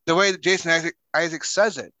Mm-hmm. the way Jason Isaac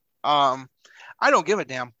says it, I don't give a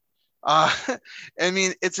damn. Uh, I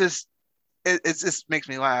mean, it just makes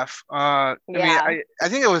me laugh. I mean, Yeah. I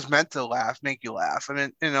think it was meant to make you laugh. I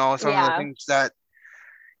mean, some of the Yeah. things that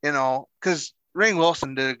because Rainn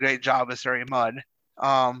Wilson did a great job as Harry Mudd.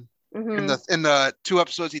 Um, Mm-hmm. in the two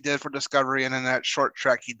episodes he did for Discovery, and in that short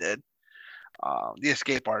trek he did, the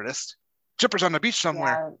Escape Artist. Chippers on the beach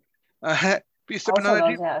somewhere. Yeah. Be sipping on Also, a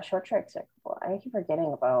those Jeep. yeah short tricks are cool. I keep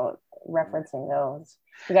forgetting about referencing those.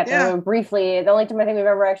 We got Yeah. to briefly. The only time I think we've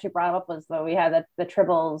ever actually brought up was though we had the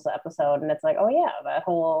Tribbles episode, and it's like, oh yeah, that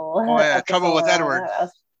whole Oh yeah. Trouble episode. with Edward.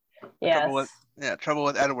 Trouble Yes. with Trouble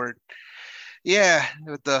with Edward. Yeah,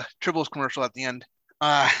 with the Tribbles commercial at the end.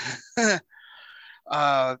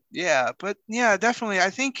 Uh, yeah, but yeah, definitely. I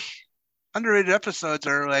think underrated episodes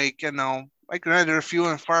are like they're few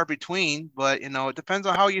and far between, but it depends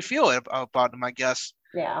on how you feel about them, I guess.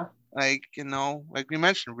 Yeah. Like, like we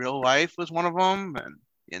mentioned, Real Life was one of them, and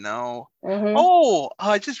Mm-hmm. oh,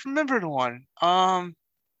 I just remembered one. I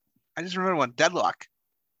just remembered one, Deadlock.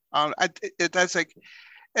 That's like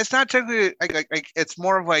it's not technically like it's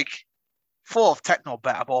more of like full of techno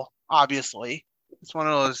babble, obviously. It's one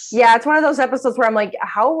of those. Yeah, it's one of those episodes where I'm like,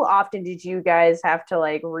 how often did you guys have to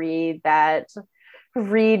like read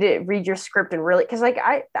your script and really because like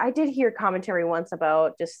I did hear commentary once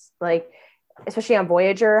about just like especially on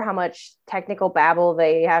Voyager how much technical babble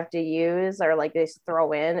they have to use or like they just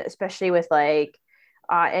throw in, especially with like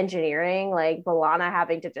engineering, like Balana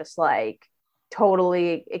having to just like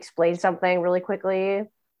totally explain something really quickly.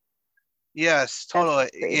 Yes, That's totally.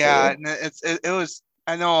 Yeah, crazy. and it was.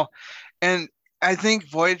 I know, and I think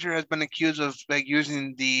Voyager has been accused of like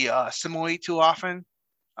using the simile too often.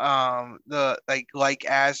 The like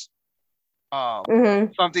as um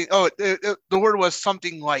Mm-hmm. something. Oh, the word was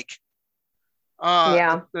something like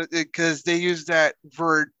Yeah. because they use that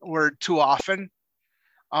word too often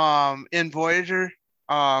in Voyager.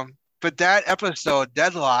 But that episode,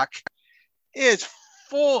 Deadlock, is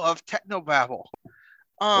full of technobabble.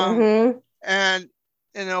 Um, Mm-hmm. and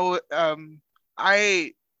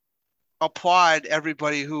I applaud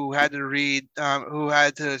everybody who had to who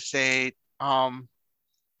had to say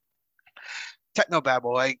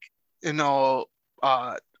technobabble, like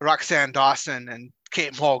Roxanne Dawson and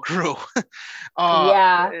Kate Mulgrew. uh,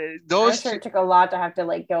 Yeah. I'm those sure two, it took a lot to have to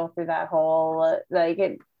like go through that whole like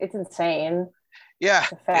it's insane. yeah,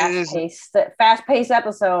 It's a it is. fast paced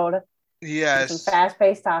episode with some Yes, fast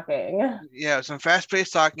paced talking. yeah, some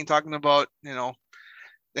fast-paced talking about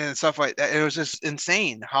and stuff like that. It was just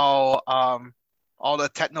insane how all the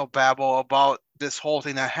techno babble about this whole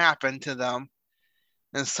thing that happened to them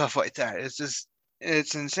and stuff like that.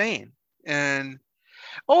 It's insane. And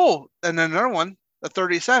and another one, the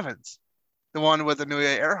 37s, the one with Amelia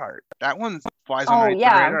Earhart. That one flies Oh underneath the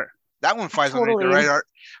yeah, radar. That one flies underneath the totally. radar.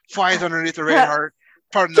 Flies underneath the radar.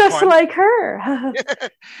 Pardon the Just pun. like her.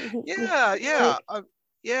 Yeah, yeah,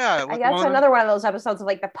 yeah. I With guess one of another one of those episodes of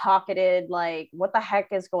like the pocketed, like what the heck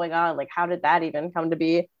is going on? Like how did that even come to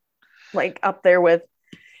be? Like up there with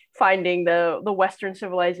finding the Western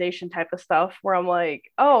civilization type of stuff, where I'm like,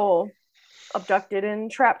 oh, abducted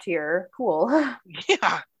and trapped here, cool.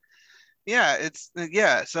 yeah, yeah. It's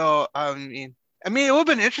yeah. So I mean, it would have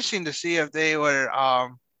been interesting to see if they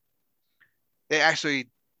actually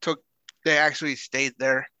took they actually stayed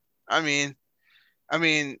there. I mean, I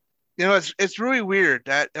mean, it's really weird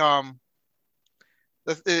that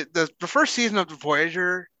the first season of the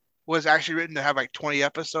Voyager was actually written to have like 20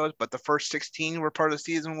 episodes, but the first 16 were part of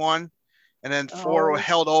season one, and then four were Oh,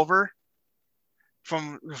 held over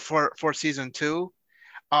for season two.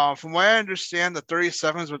 From what I understand, the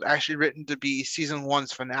 37s was actually written to be season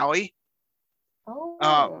one's finale. I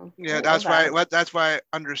Yeah, didn't know that. that's why I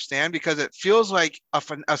understand because it feels like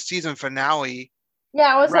a season finale.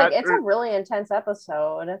 Yeah, I was like, it's a Rather, really intense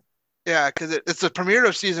episode. yeah, because it's the premiere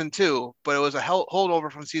of season two, but it was a holdover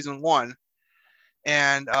from season one,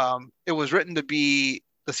 and it was written to be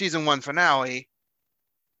the season one finale,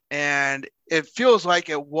 and it feels like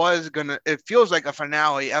it feels like a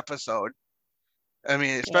finale episode. I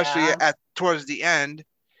mean, especially Yeah. at towards the end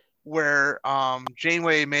where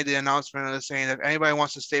Janeway made the announcement of saying if anybody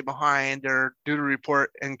wants to stay behind, they're due to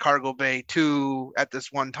report in Cargo Bay 2 at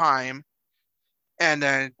this one time. And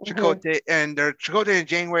then Mm-hmm. Chakotay and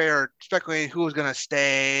Janeway are speculating who's gonna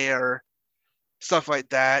stay or stuff like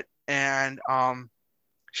that. And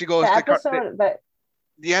she The goes episode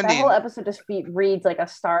the that whole ending. episode just reads like a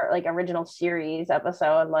start like original series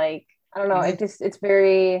episode. Like I don't know, Mhm. it's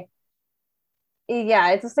very yeah,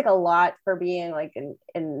 it's just like a lot for being like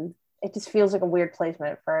in it just feels like a weird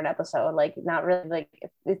placement for an episode. Like not really like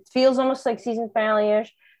it feels almost like season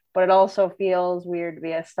finale-ish, but it also feels weird to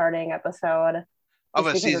be a starting episode of just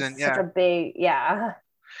a because season. it's such Yeah, a big yeah.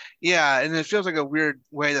 yeah, and it feels like a weird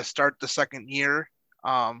way to start the second year.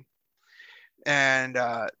 Um, and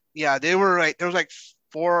yeah, they were like there was like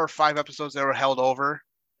 4 or 5 episodes that were held over,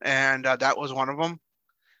 and that was one of them.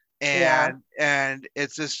 Yeah. And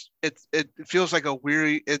it's just it feels like a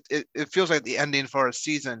weary it feels like the ending for a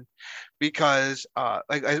season because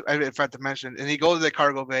like I forgot to mention, and you go to the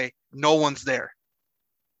cargo bay, no one's there.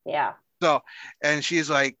 Yeah. So, and she's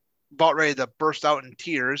like about ready to burst out in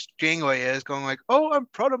tears. Janeway is going like, "Oh, I'm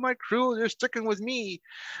proud of my crew. They're sticking with me."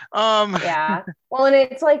 Um, Yeah. Well, and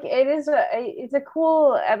it's like it's a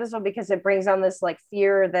cool episode because it brings on this like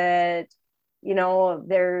fear that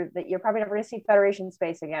that you're probably never going to see Federation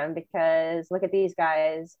space again because look at these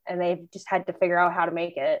guys and they've just had to figure out how to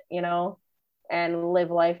make it, and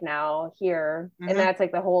live life now here. And mhm. that's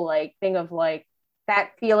like the whole like thing of like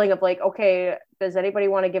that feeling of like, okay, does anybody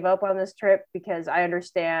want to give up on this trip? Because I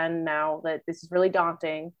understand now that this is really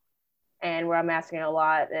daunting and where I'm asking a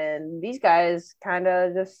lot. And these guys kind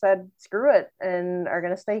of just said, screw it, and are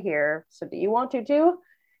going to stay here. So do you want to too?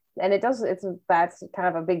 And that's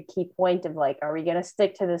kind of a big key point of like, are we going to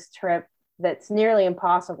stick to this trip that's nearly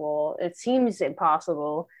impossible? It seems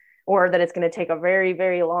impossible, or that it's going to take a very,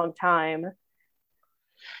 very long time.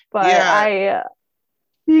 But Yeah,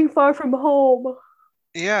 being far from home.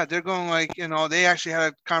 yeah, they're going like, they actually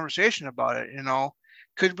had a conversation about it,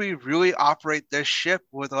 could we really operate this ship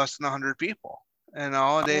with less than 100 people?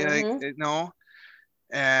 They like, Mm-hmm.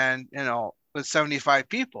 and with 75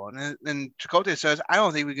 people, and Chakotay says, I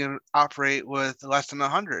don't think we can operate with less than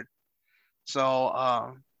 100.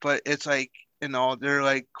 So, but it's like, they're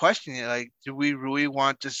like questioning it, like, do we really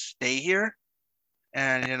want to stay here?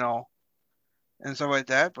 And, and stuff like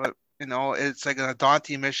that. But, it's like a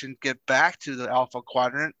daunting mission to get back to the Alpha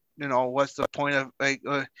Quadrant. What's the point of like,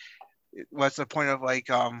 what's the point of like,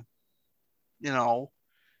 you know,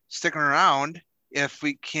 sticking around if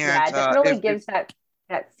we Yeah, can't, it definitely if gives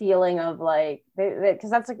that feeling of like because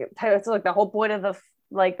that's like the whole point of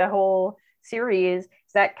the whole series is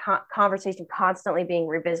that conversation constantly being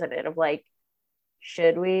revisited of like,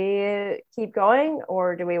 should we keep going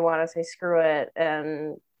or do we want to say screw it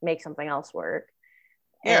and make something else work?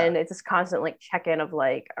 yeah, And it's this constant like check in of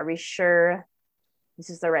like, are we sure this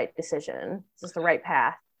is the right decision? Is this the right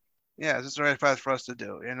path? yeah, this is the right path for us to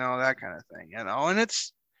do, that kind of thing, and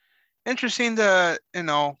it's interesting to,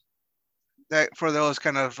 that for those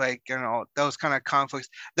kind of like, those kind of conflicts,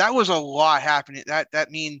 that was a lot happening.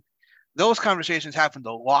 That mean those conversations happened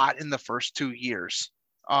a lot in the first 2 years.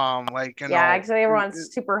 Like, Yeah, actually,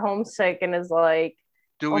 everyone's super homesick and is like,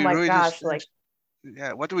 do oh we my really gosh, like,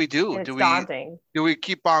 yeah, what do we do? and Do it's we daunting. do we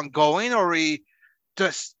keep on going, or we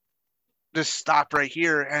just just stop right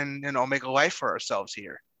here and make a life for ourselves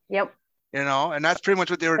here? Yep. And that's pretty much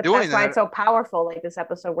what they were But doing that's why it's there. so powerful, like this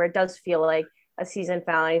episode where it does feel like a season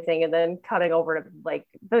finale thing, and then cutting over to like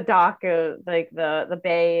the dock, like the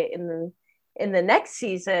bay in the next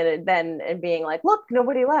season, and then and being like, look,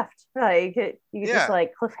 nobody left. Like you could just Yeah,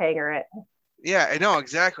 like cliffhanger it. yeah, I know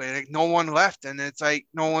exactly. Like no one left, and it's like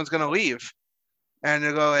no one's gonna leave. And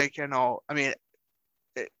they go like, I mean,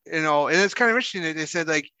 and it's kind of interesting that they said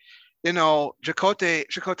like,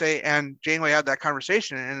 Chakotay and Janeway had that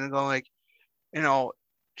conversation, and they go like, you know,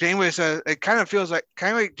 Janeway says it kind of feels like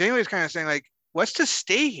Janeway's kind of saying like, let's just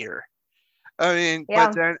stay here. I mean,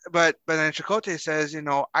 Yeah, but then Chakotay says,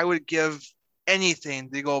 I would give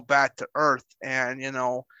anything to go back to Earth and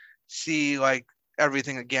see like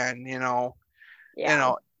everything again. You yeah,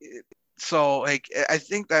 know, so like I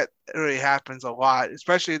think that really happens a lot,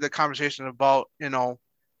 especially the conversation about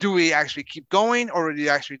do we actually keep going or do we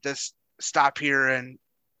actually just stop here and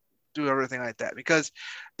do everything like that? Because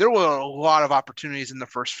there were a lot of opportunities in the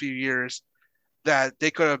first few years that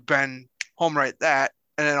they could have been home right that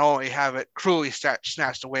and then only have it cruelly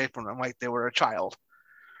snatched away from them like they were a child.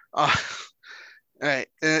 Uh, right.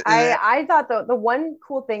 I thought the one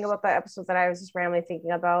cool thing about the episode that I was just randomly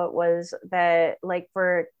thinking about was that like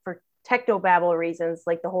for techno babble reasons,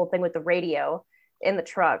 like the whole thing with the radio in the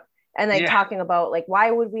truck, and like yeah. talking about like why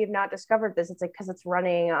would we have not discovered this? It's like because it's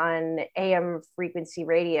running on AM frequency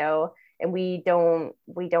radio, and we don't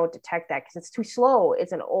detect that because it's too slow.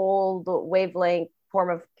 It's an old wavelength form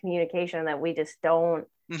of communication that we just don't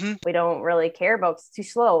Hmm. we don't really care about. It's too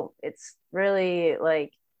slow. It's really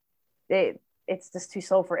like it's just too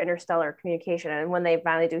slow for interstellar communication. And when they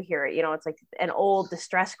finally do hear it, it's like an old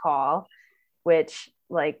distress call, which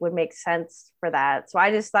like would make sense for that. So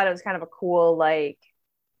I just thought it was kind of a cool like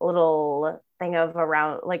little thing of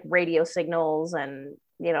around like radio signals and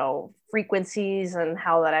frequencies and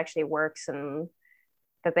how that actually works, and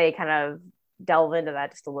that they kind of delve into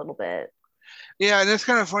that just a little bit. Yeah, and it's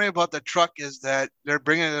kind of funny about the truck is that they're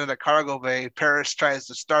bringing it in a cargo bay. Paris tries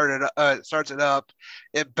to starts it up.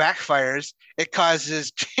 It backfires. It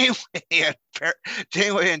causes Janeway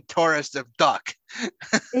and Torres to duck.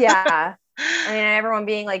 Yeah. I mean, everyone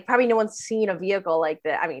being like, probably no one's seen a vehicle like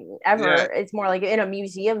that. I mean, ever. Yeah, It's more like in a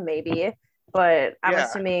museum, maybe. But I'm yeah,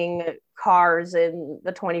 assuming cars in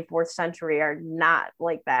the 24th century are not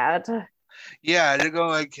like that. yeah. They're going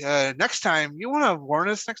like, next time, you want to warn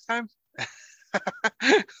us next time?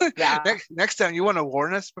 Yeah. Next time, you want to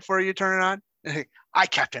warn us before you turn it on? Aye,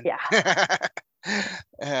 Captain. Yeah.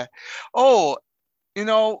 Uh, oh, you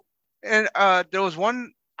know, and there was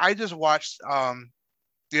one I just watched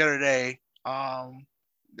the other day.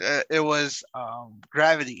 It was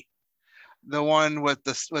Gravity, the one with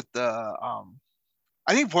the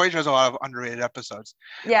I think Voyager has a lot of underrated episodes.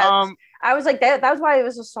 Yeah. Um, I was like that. That was why it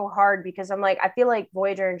was just so hard, because I'm like, I feel like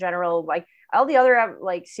Voyager in general, like all the other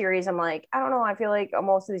like series, I'm like, I don't know. I feel like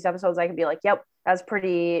most of these episodes I could be like, yep, that's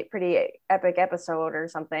pretty epic episode or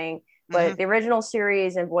something. mhm. But the original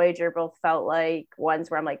series and Voyager both felt like ones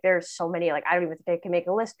where I'm like, there's so many, like I don't even think I can make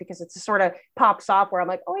a list, because it's just sort of pops off where I'm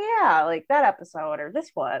like, oh yeah, like that episode or this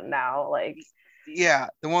one now, like Yeah,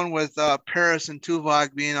 the one with Paris and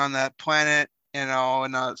Tuvok being on that planet, in a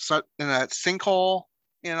sinkhole,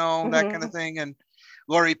 that kind of mm-hmm. thing, and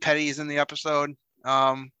Lori Petty's in the episode,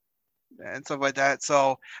 um, and stuff like that.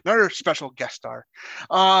 So another special guest star.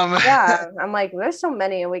 Um, Yeah, I'm like, there's so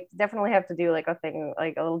many, and we definitely have to do like a thing,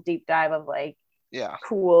 like a little deep dive of like yeah,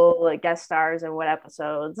 cool like guest stars and what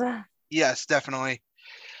episodes. yes, definitely.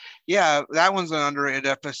 Yeah, that one's an underrated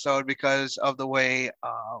episode because of the way,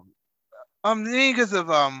 because of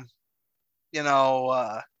you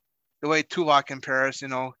know, the way Tuvok and Paris,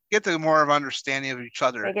 get the more of understanding of each They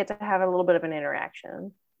other. get to have a little bit of an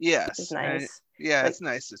interaction, which is Yes, and nice. yeah, Like it's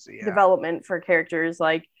nice to see. Yeah. development for characters,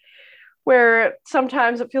 like where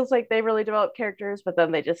sometimes it feels like they really develop characters, but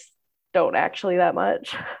then they just don't actually that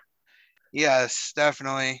much. Yes,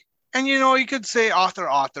 definitely. And you could say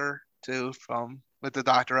author too from with the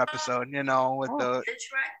Doctor episode, with Oh, the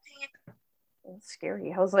it's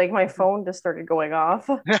scary. I was like, my phone just started going off.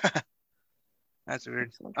 that's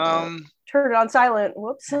weird. Someone trying to Um turn it on silent.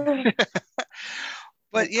 Whoops. but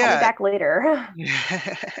Like, call me yeah. back later.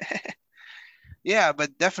 Yeah,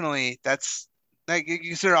 but definitely that's like you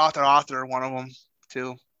consider author one of them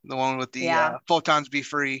too. The one with the Yeah. Photons Be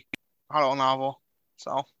Free hollow novel.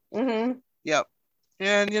 So, Mm-hmm. yep.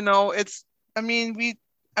 And it's I mean,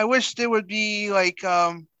 I wish there would be like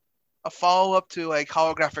a follow up to like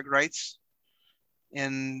holographic rights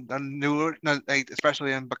in the newer, like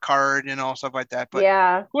especially in Picard, stuff like that. But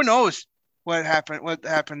Yeah. who knows what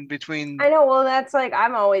happened between. I know. Well, that's like,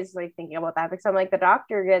 I'm always like thinking about that, because I'm like, the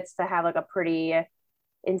doctor gets to have like a pretty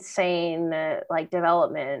insane like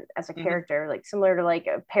development as a Mhm, character, like similar to like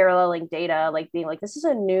paralleling Data, like being like, this is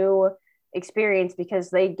a new experience, because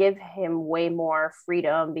they give him way more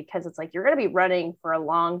freedom, because it's like, you're going to be running for a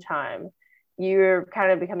long time. You're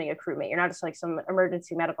kind of becoming a crewmate. You're not just like some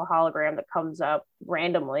emergency medical hologram that comes up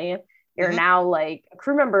randomly. You're mhm. now like a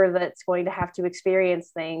crew member that's going to have to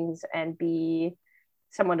experience things and be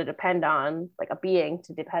someone to depend on, like a being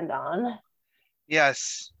to depend on.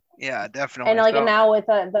 Yes, yeah, And definitely. like, and So now with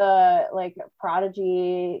the like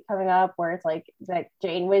Prodigy coming up, where it's like that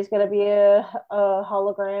Janeway's gonna be a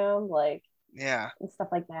hologram, like, yeah, and stuff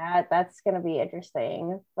like that. That's gonna be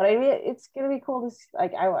interesting. But I mean, it's gonna be cool to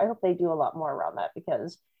like. I hope they do a lot more around that,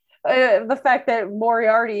 because the fact that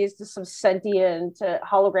Moriarty is just some sentient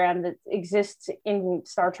hologram that exists in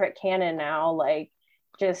Star Trek canon now, like,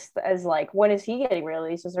 just as like, when is he getting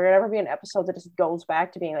released? Is there ever be an episode that just goes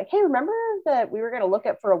back to being like, hey, remember that we were going to look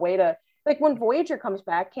at for a way to, like, when Voyager comes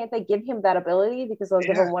back, can't they give him that ability, because they'll give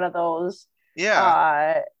yeah, him yeah,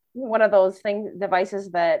 uh one of those thing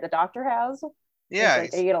devices that the Doctor has? It's yeah,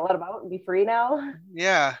 like, are you gonna let him out and be free now?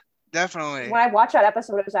 yeah, Because definitely. when I watched that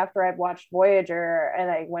episode, it was after I'd watched Voyager, and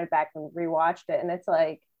I went back and rewatched it, and it's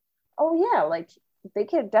like, oh yeah, like they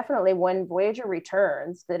could definitely, when Voyager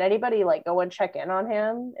returns, did anybody like go and check in on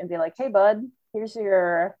him and be like, hey bud, here's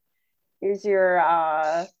your what's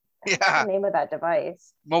the Yeah, name of that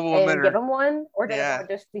device? mobile And give emitter. him one? Or did Yeah,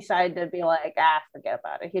 everyone just decide to be like, forget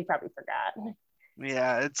about it? He probably forgot.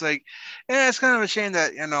 yeah. It's like, yeah, it's kind of a shame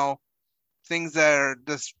that things that are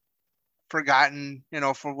just forgotten,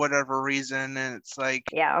 for whatever reason, and it's like,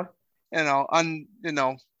 Yeah. you know, un, you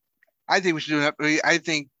know, I think we should do I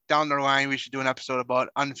think down the line we should do an episode about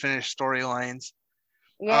unfinished storylines.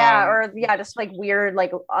 Yeah, or yeah, just like weird,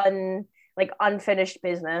 like unfinished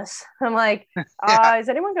business. I'm like, Yeah, is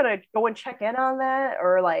anyone gonna go and check in on that?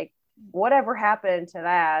 Or like whatever happened to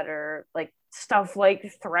that, or like stuff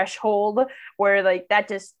like Threshold, where like that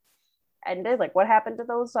just ended. Like what happened to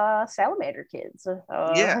those salamander kids?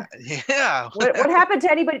 yeah, yeah. What happened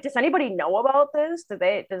to anybody? Does anybody know about this?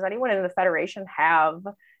 Does anyone in the Federation have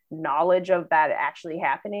knowledge of that actually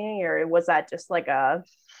happening, or was that just like a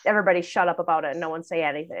everybody shut up about it and no one say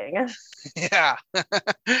anything? Yeah.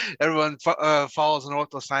 Everyone follows an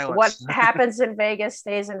oath of What silence. happens in Vegas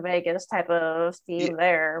stays in Vegas type of Yeah, theme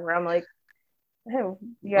there, where I'm like, hey,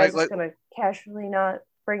 you guys like just gonna casually not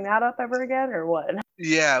bring that up ever again, or what?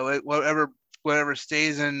 yeah, whatever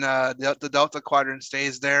stays in the Delta Quadrant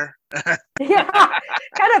stays there. Yeah,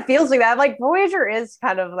 kind of feels like that. Like Voyager is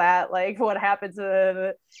kind of that. Like what happens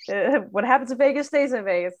in Vegas stays in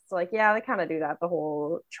Vegas. It's like yeah, they kind of do that the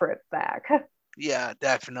whole trip back. Yeah,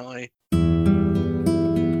 definitely.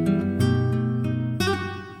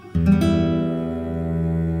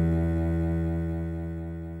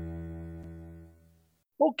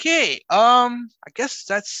 Okay, I guess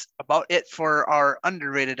that's about it for our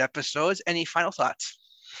underrated episodes. Any final thoughts?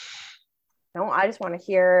 No, I just want to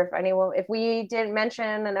hear if we didn't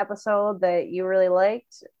mention an episode that you really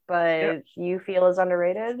liked, Yeah, but you feel is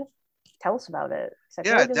underrated, tell us about it. Because I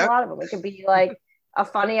feel yeah, like there's a lot of them. It could be like a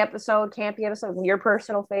funny episode, campy episode, your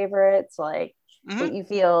personal favorites, like hmm what you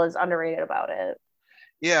feel is underrated about it.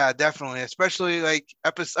 yeah, definitely. Especially like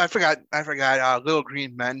episode. I forgot. Little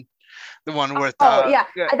Green Men, the one with Oh yeah,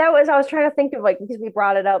 yeah, I was trying to think of like because we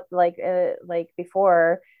brought it up like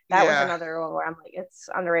before. That was yeah, another one where I'm like it's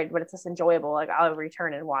underrated, but it's just enjoyable. Like I'll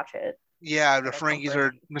return and watch it yeah. The when it comes Ferengis around.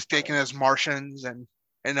 are It's mistaken funny. as Martians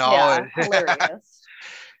and all. Yeah, hilarious.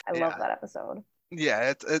 I love Yeah, that episode.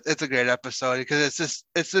 yeah. It's a great episode because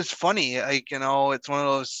it's just funny. Like it's one of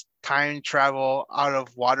those time travel out of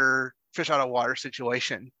water, fish out of water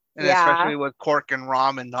situation, and especially Yeah. with Quark and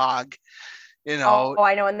Rom and Nog. You Oh, know,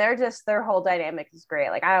 I know, and their whole dynamic is great.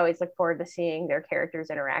 Like I always look forward to seeing their characters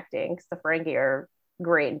interacting because the Ferengi are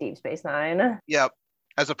great in Deep Space Nine. yep.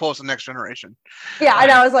 As opposed to Next Generation. Yeah, I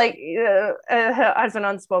know. I was like, as an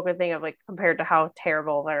unspoken thing of like compared to how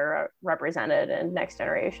terrible they're represented in Next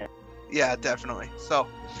Generation. Yeah, definitely. So,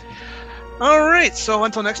 all right. So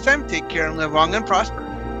until next time, take care and live long and prosper.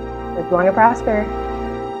 Live long and prosper.